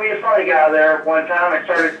 He was trying to be a funny guy there one time and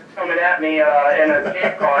started coming at me in a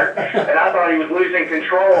camp cart, and I thought he was losing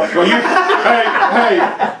control. Well,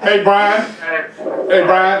 hey, Brian. Hey,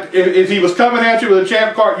 Brian, if he was coming at you with a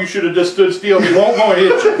champ cart, you should have just stood still. He won't go and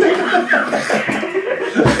hit you.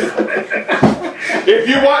 Did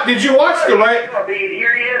you watch the race?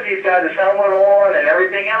 Here he is. He's got his helmet on and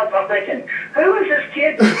everything else. I'm thinking, who is this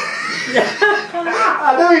kid?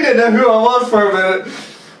 I knew he didn't know who I was for a minute.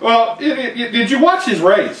 Well, did you watch his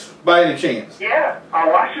race by any chance? Yeah, I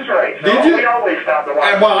watched his race. Did you? We always stop to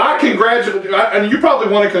watch. Well, I congratulate, and you probably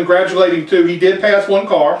want to congratulate him too. He did pass one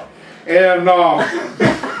car, and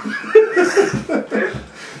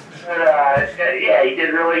yeah, he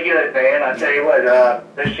did really good, man. I tell you what,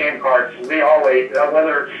 those champ carts, we always,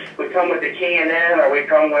 whether we come with the K&N or we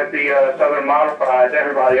come with the Southern Modifieds,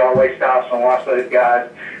 everybody always stops and watch those guys.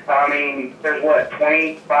 I mean, there's what,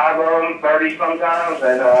 25 of them, 30 sometimes,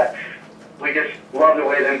 and we just love the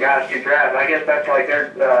way them guys can drive. I guess that's like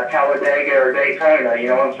their Talladega or Daytona, you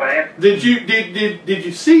know what I'm saying? Did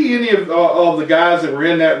you see any of the guys that were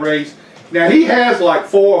in that race? Now, he has like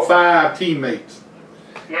 4 or 5 teammates.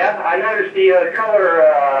 Yeah, I noticed the color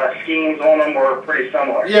schemes on them were pretty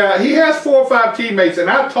similar. Yeah, he has 4 or 5 teammates, and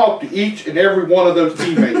I've talked to each and every one of those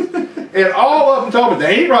teammates. And all of them told me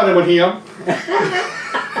they ain't running with him.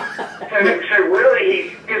 So really,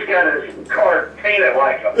 he just got his car painted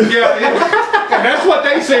like him. Yeah, and that's what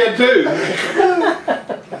they said too.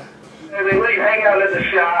 They let him hang out at the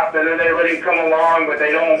shop, and then they let him come along, but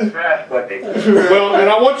they don't dress with him. Well, and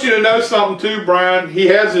I want you to know something too, Brian. He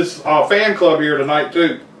has his fan club here tonight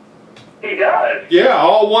too. He does? Yeah,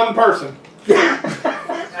 all one person.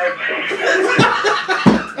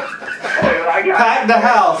 Pack the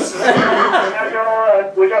house.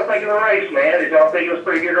 What y'all think of the race, man? Did y'all think it was a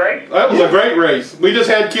pretty good race? That was a great race. We just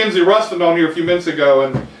had Kenzie Ruston on here a few minutes ago,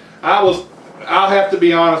 and I'll have to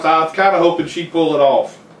be honest, I was kind of hoping she'd pull it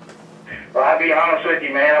off. Well, I'll be honest with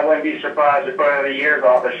you, man. I wouldn't be surprised if over the years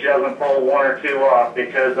off if she doesn't pull one or two off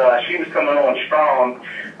because she was coming on strong.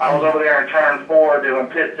 I was over there in turn 4 doing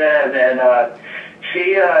pits in, and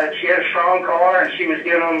she had a strong car, and she was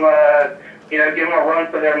giving them, giving them a run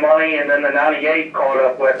for their money. And then the 98 caught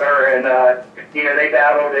up with her, and they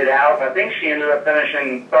battled it out. I think she ended up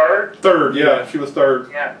finishing third. Third, yeah, she was third.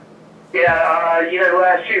 Yeah. Yeah, the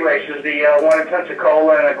last 2 races, the one in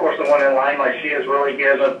Pensacola and, of course, the one in Langley, she has really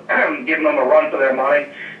given them a run for their money,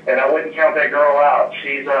 and I wouldn't count that girl out.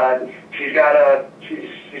 She's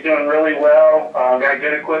doing really well, got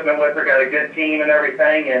good equipment with her, got a good team and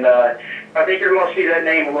everything, and I think you're going to see that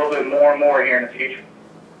name a little bit more and more here in the future.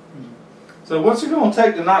 So what's it going to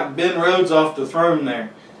take to knock Ben Rhodes off the throne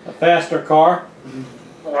there? A faster car.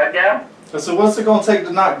 What now? So what's it going to take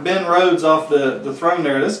to knock Ben Rhodes off the throne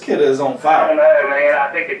there? This kid is on fire. I don't know, man. I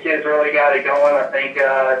think the kids really got it going. I think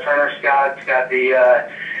Turner Scott's got the,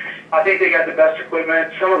 I think they got the best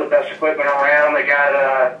equipment, some of the best equipment around. They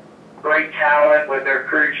got great talent with their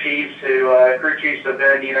crew chiefs who, have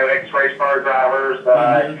been, ex-race car drivers.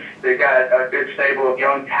 They've got a good stable of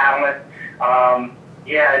young talent.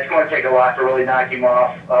 Yeah, it's going to take a lot to really knock him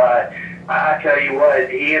off. I tell you what,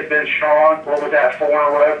 he has been strong. What was that, 4 in a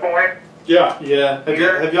row for him? Yeah. Yeah.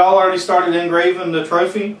 Have y'all already started engraving the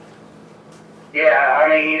trophy? Yeah, I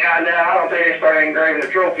mean, I don't think they started engraving the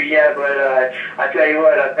trophy yet, but I tell you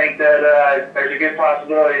what, I think that there's a good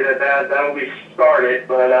possibility that'll be started.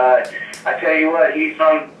 But I tell you what, he's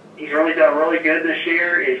really done really good this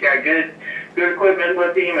year. He's got good equipment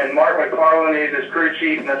with him, and Mark McFarland is his crew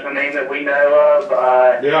chief, and that's a name that we know of.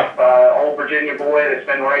 Old Virginia boy that's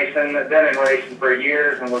been in racing for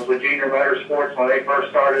years, and was with Junior Motorsports when they first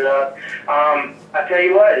started up. I tell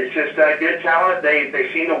you what, it's just good talent. They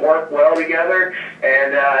seem to work well together,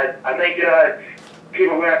 and I think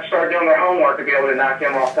people are going to have to start doing their homework to be able to knock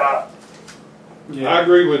him off top. Yeah. I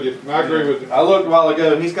agree with you. I looked a while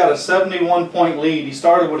ago, and he's got a 71-point lead. He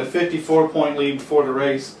started with a 54-point lead before the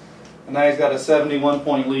race. And now he's got a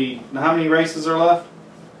 71-point lead. Now, how many races are left?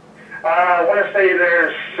 I want to say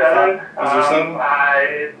there's 7. Is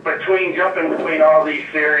there 7? Jumping between all these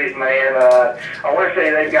series, man, I want to say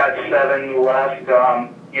they've got 7 left.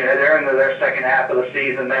 They're into their second half of the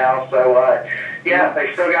season now. So, yeah,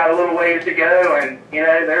 they still got a little ways to go. And,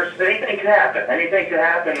 there's anything can happen. Anything can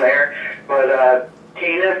happen there. But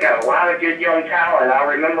K&N's got a lot of good young talent. I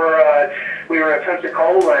remember we were at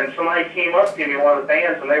Pensacola, and somebody came up to me, one of the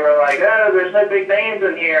fans, and they were like, "Oh, there's no big names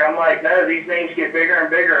in here." I'm like, "No, these names get bigger and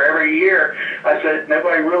bigger every year." I said,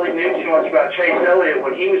 "Nobody really knew too much about Chase Elliott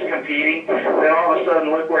when he was competing. Then all of a sudden,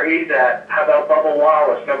 look where he's at. How about Bubba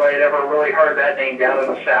Wallace? Nobody had ever really heard that name down in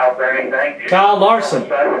the South or anything." Kyle Larson.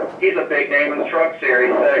 He's a big name in the truck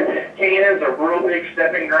series. So K&N's a real big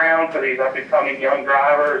stepping ground for these up-and-coming young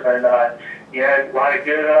drivers, and a lot of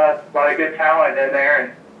good talent in there,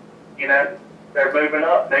 and they're moving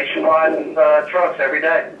up nationwide in trucks every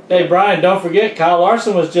day. Hey, Brian, don't forget, Kyle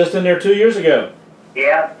Larson was just in there 2 years ago.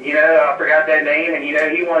 Yeah, I forgot that name, and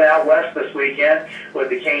he went out west this weekend with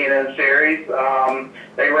the K&N series.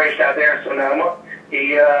 They raced out there in Sonoma.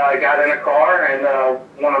 He got in a car and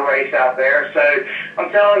won a race out there. So I'm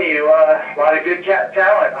telling you, a lot of good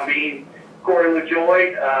talent. I mean, Corey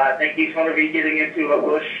LaJoy, I think he's going to be getting into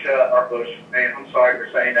man, I'm sorry for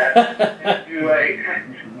saying that, into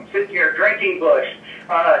a drinking bush.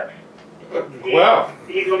 Wow.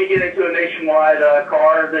 He's going to get into a nationwide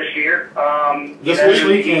car this year. This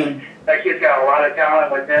weekend. That kid's got a lot of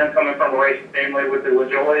talent with him, coming from a racing family with the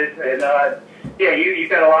LaJoys. And, you've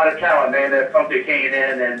got a lot of talent, man, that come to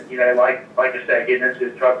K&N and, like I said, getting into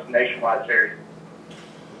the trucks nationwide series.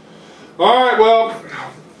 All right, well,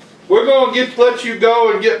 we're going to let you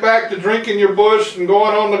go and get back to drinking your bush and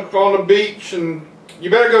going on the beach, and you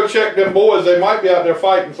better go check them boys. They might be out there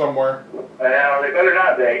fighting somewhere. Well, they better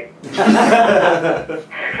not be.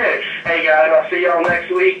 Hey guys, I'll see y'all next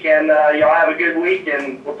week, and y'all have a good week,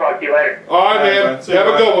 and we'll talk to you later. All right, man. Have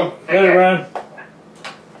a good one. Later, Ryan.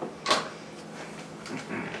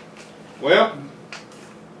 Well,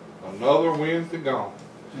 another Wednesday gone.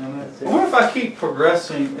 I wonder if I keep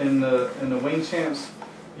progressing in the wing champs.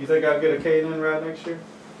 You think I'll get a K&N ride next year?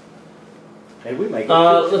 Hey, we may get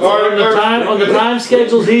on the time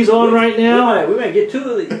schedules he's on right now. We may get 2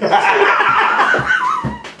 of these.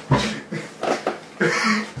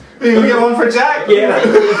 You can get one for Jack? Yeah.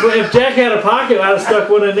 If Jack had a pocket, I'd have stuck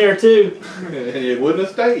one in there too. It wouldn't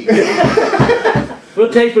have stayed.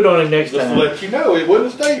 We'll tape it on him next time. Just to let you know, it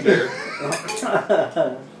wouldn't have stayed there.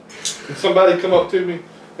 Somebody come up to me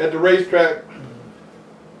at the racetrack.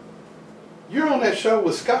 "You're on that show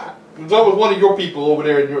with Scott." So was one of your people over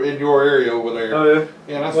there in your area over there. Oh yeah.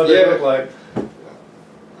 And I What said, did yeah. they look like?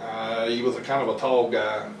 He was a kind of a tall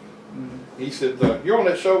guy. He said, "You're on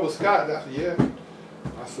that show with Scott?" And I said, "Yeah."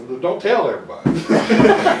 I said, "Well, don't tell everybody."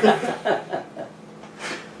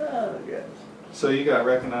 Oh, yes. So you got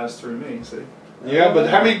recognized through me, see? Yeah, but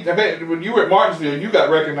how many? When you were at Martinsville, you got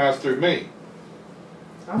recognized through me.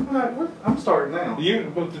 I'm starting now.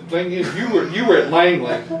 But the thing is, you were at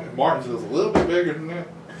Langley. And Martinsville's a little bit bigger than that.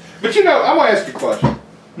 But you know, I want to ask you a question.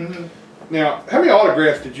 Now, how many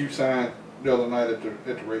autographs did you sign the other night at the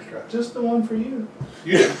racetrack? Just the one for you.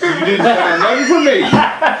 You didn't sign nothing for me.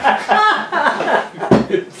 You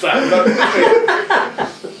didn't sign nothing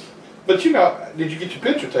for me. But you know, did you get your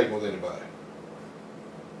picture taken with anybody?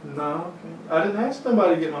 No, I didn't ask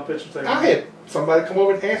nobody to get my picture taken. I had somebody come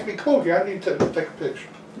over and ask me, "Cool, I need to take a picture."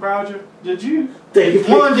 Roger, did you? Take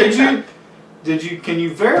a One, picture. did you? Can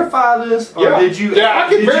you verify this, or Yeah. did you? Yeah, I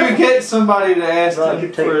can did verify. you get somebody to ask Roger,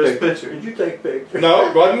 him take for a his picture. picture? Did you take a picture? No,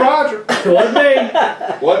 it wasn't Roger. It wasn't me.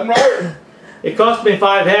 Wasn't Roger. It cost me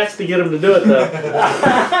 5 hats to get him to do it, though.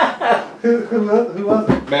 Who was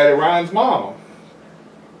it? Maddie Ryan's mama.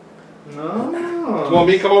 No. Want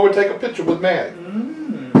me to come over and take a picture with Maddie.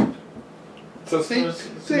 So see, Was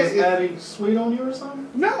Maddie sweet on you or something?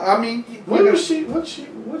 no, I mean, What was she?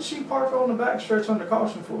 What'd she park on the back stretch under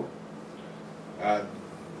caution for? I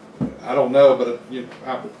don't know, but we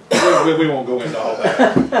won't go into all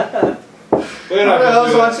that. We're not I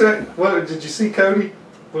was gonna do it. watching it. What did you see, Cody?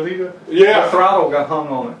 What he do? Yeah. The throttle got hung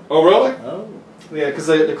on it. Oh, really? Oh. Yeah, because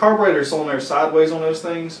the carburetor's on there sideways on those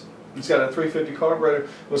things. It's got a 350 carburetor.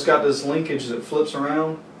 Well, it's got this linkage that flips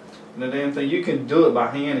around. And the damn thing, you can do it by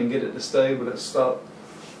hand and get it to stay, but it's stuck.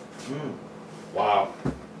 Wow.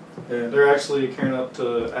 Yeah, they're actually carrying up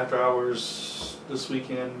to after hours this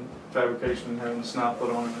weekend, fabrication and having a snout put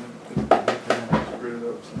on it and screwed it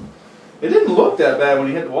up. So. It didn't look that bad when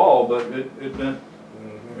he hit the wall, but it bent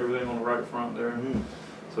everything on the right front there.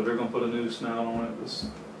 So they're going to put a new snout on it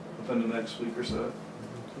within the next week or so.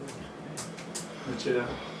 But yeah.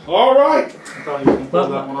 All right. I thought you were going to pull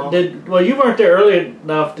that one off. Well, you weren't there early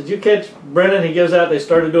enough. Did you catch Brennan? He goes out. They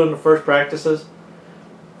started doing the first practices.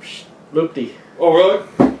 Loopty. Oh, really?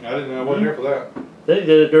 I didn't know. I wasn't here for that. Then he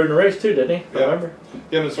did it during the race too, didn't he? Yeah. Remember?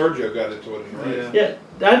 Him and Sergio got into it in the race. Yeah.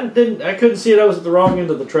 Yeah. I couldn't see it. I was at the wrong end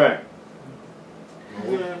of the track.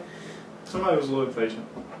 Yeah. Somebody was a little impatient.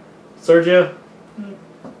 Sergio.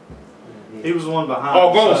 He was the one behind.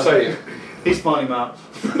 Oh, go to say it. He spun him out.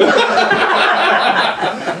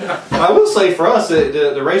 I will say for us,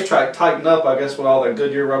 the racetrack tightened up, I guess, with all that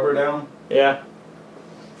Goodyear rubber down. Yeah.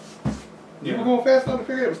 You were going fast enough to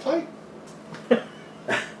figure it was tight.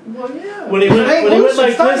 Well, yeah. When he went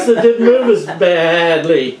like this, it didn't move as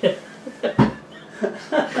badly.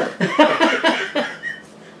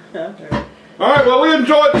 All right, well, we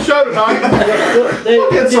enjoyed the show tonight. I'm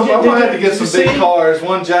going to have to get some big cars.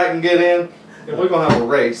 One Jack can get in, and we're going to have a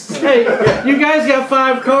race. Hey, you guys got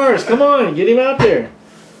 5 cars. Come on, get him out there.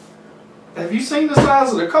 Have you seen the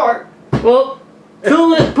size of the cart? Well,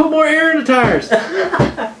 cool it. Put more air in the tires.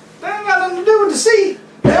 That ain't got nothing to do with the seat.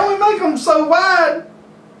 They only make them so wide.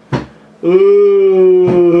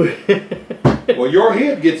 Ooh. Well, your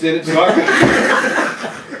head gets in it, so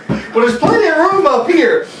Well, there's plenty of room up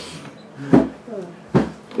here.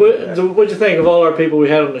 What'd you think of all our people we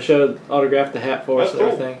had on the show that autographed the hat for us that's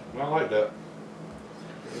and cool. everything? I like that.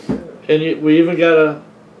 And we even got a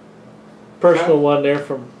personal one there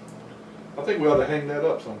from. I think we ought to hang that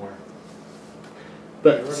up somewhere.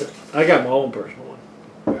 But I got my own personal one.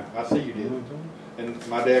 Yeah, I see you did. And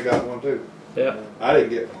my dad got one too. Yeah. I didn't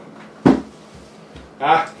get one.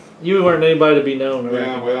 You weren't anybody to be known, right?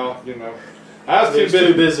 Yeah, well, you know. I was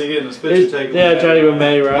Too busy getting his picture taken. Yeah, trying to go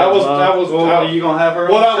Maddie right. Well, are you gonna have her?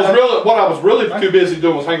 What I was really too busy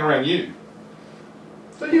doing was hanging around you.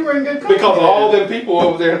 So you were in good company. Because of all them people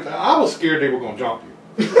over there, I was scared they were going to jump you.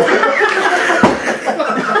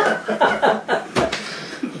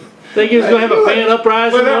 Think he was going to have a fan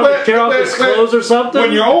uprising and tear off his clothes or something?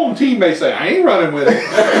 When your own teammates say, I ain't running with it.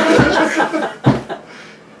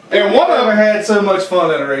 And one of them had so much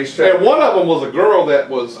fun at a racetrack. And one of them was a girl that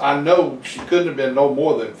was, I know she couldn't have been no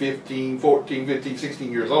more than 15, 14, 15,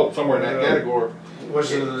 16 years old, somewhere in that category.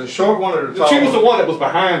 Was it the short one or the tall one? She was the one that was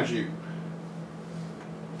behind you.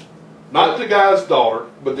 Not the guy's daughter,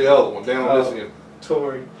 but the other one down on this end.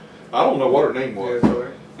 Tori. I don't know what her name was. Yeah,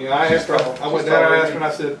 Tori. Yeah, I asked her, I went down and asked her and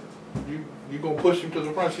I said, you gonna push him to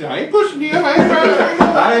the front? She said, I ain't pushing you, I ain't trying to.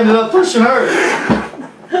 I ended up pushing her.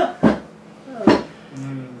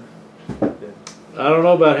 I don't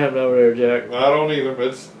know about him over there, Jack. I don't either,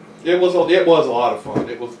 but it was a lot of fun.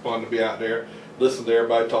 It was fun to be out there. listen to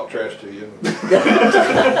everybody talk trash to you.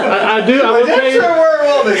 I do. I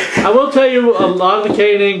will tell you, a lot of the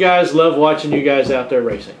K&N guys love watching you guys out there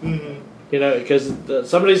racing. Mm-hmm. You know, because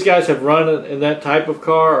some of these guys have run in that type of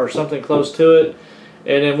car or something close to it,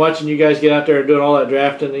 and then watching you guys get out there and doing all that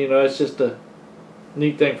drafting, you know, it's just a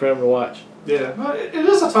neat thing for them to watch. Yeah, it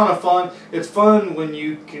is a ton of fun. It's fun when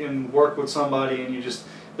you can work with somebody and you just.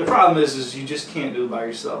 The problem is you just can't do it by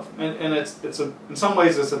yourself, and it's in some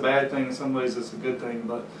ways it's a bad thing, in some ways it's a good thing.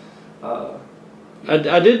 But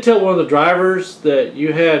I did tell one of the drivers that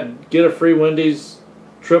you had get a free Wendy's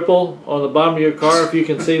triple on the bottom of your car if you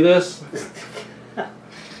can see this,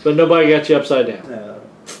 but nobody got you upside down.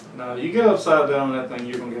 No, you get upside down on that thing,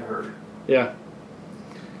 you're gonna get hurt. Yeah.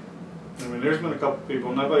 I mean, there's been a couple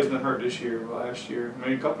people. Nobody's been hurt this year, but last year. I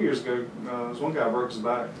mean, a couple years ago, there was one guy who broke his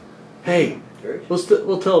back. Hey,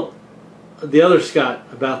 we'll tell the other Scott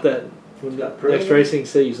about that next racing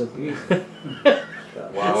season.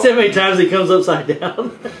 Wow. See how many times he comes upside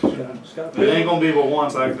down. It ain't gonna be but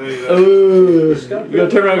once, I can tell you that. Ooh, you're gonna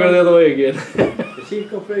turn around and go the other way again. Is he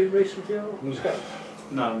going to race with y'all?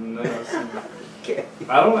 No.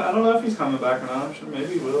 I don't know if he's coming back or not. I'm sure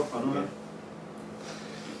maybe he will. I don't know.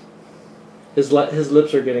 His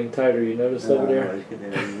lips are getting tighter. You notice over there?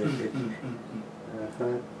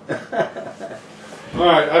 All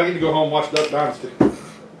right, I need to go home and watch Duck Dynasty.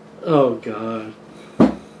 Oh God,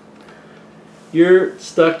 you're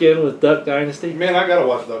stuck in with Duck Dynasty. Man, I gotta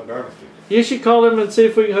watch Duck Dynasty. You should call them and see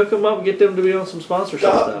if we can hook them up and get them to be on some sponsorship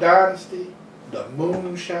Duck stuff. Dynasty, the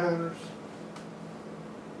Moonshiners.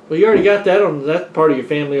 Well, you already got that on that part of your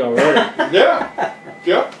family already. Yeah.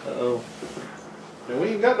 Yep. Uh-oh. And we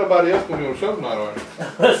ain't got nobody else gonna be on the show tonight, are we?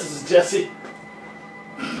 This is Jesse.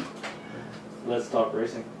 Let's Talk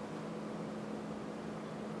Racing.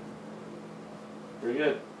 Pretty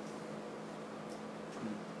good.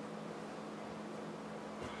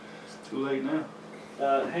 It's too late now.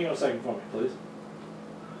 Hang on a second for me, please.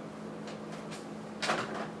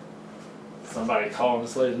 Somebody calling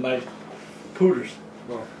us late tonight. Pooters.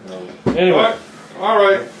 Oh. No. Anyway. All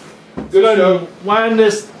right. Good show. Wind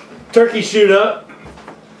this turkey shoot up.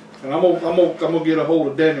 And I'm gonna get a hold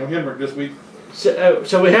of Daniel Hemrick this week.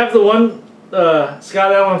 So we have the one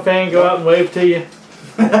Scott Allen fan go out and wave to you.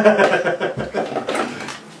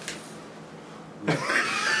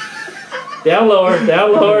 Down lower,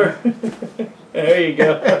 down lower. There you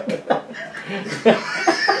go.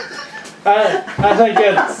 I think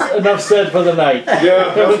that's enough said for the night.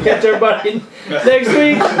 Yeah. We'll catch everybody next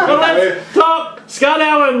week. Well, let's talk Scott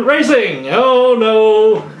Allen Racing. Oh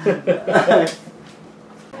no.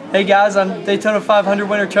 Hey guys, I'm Daytona 500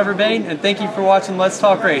 winner Trevor Bain, and thank you for watching Let's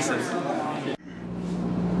Talk Racing.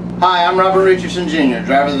 Hi, I'm Robert Richardson Jr.,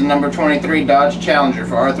 driver of the number 23 Dodge Challenger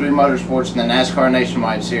for R3 Motorsports in the NASCAR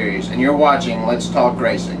Nationwide Series, and you're watching Let's Talk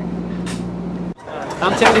Racing.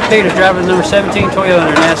 I'm Timothy Peter, driver of the number 17 Toyota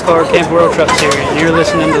in the NASCAR Camp World Truck Series, and you're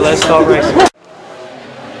listening to Let's Talk Racing.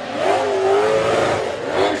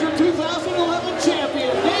 Here's your 2011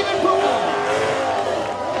 champion, David Brehm.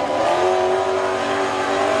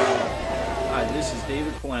 Hi, this is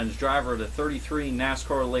David Polens, driver of the 33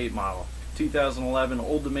 NASCAR Late Model, 2011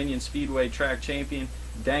 Old Dominion Speedway Track Champion.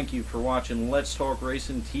 Thank you for watching Let's Talk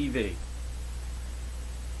Racing TV.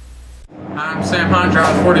 I'm Sam Hunt,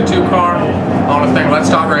 driver of the 42 car on the thing Let's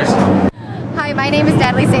Talk Racing. Hi, my name is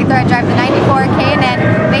Natalie Sather. I drive the 94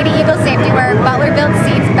 K&N Lady Eagle safety wear, Butler built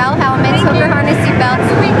seats, bell helmets, hooker harness seatbelts,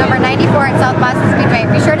 number 94 at South Boston Speedway.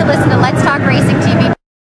 Be sure to listen to Let's Talk Racing TV.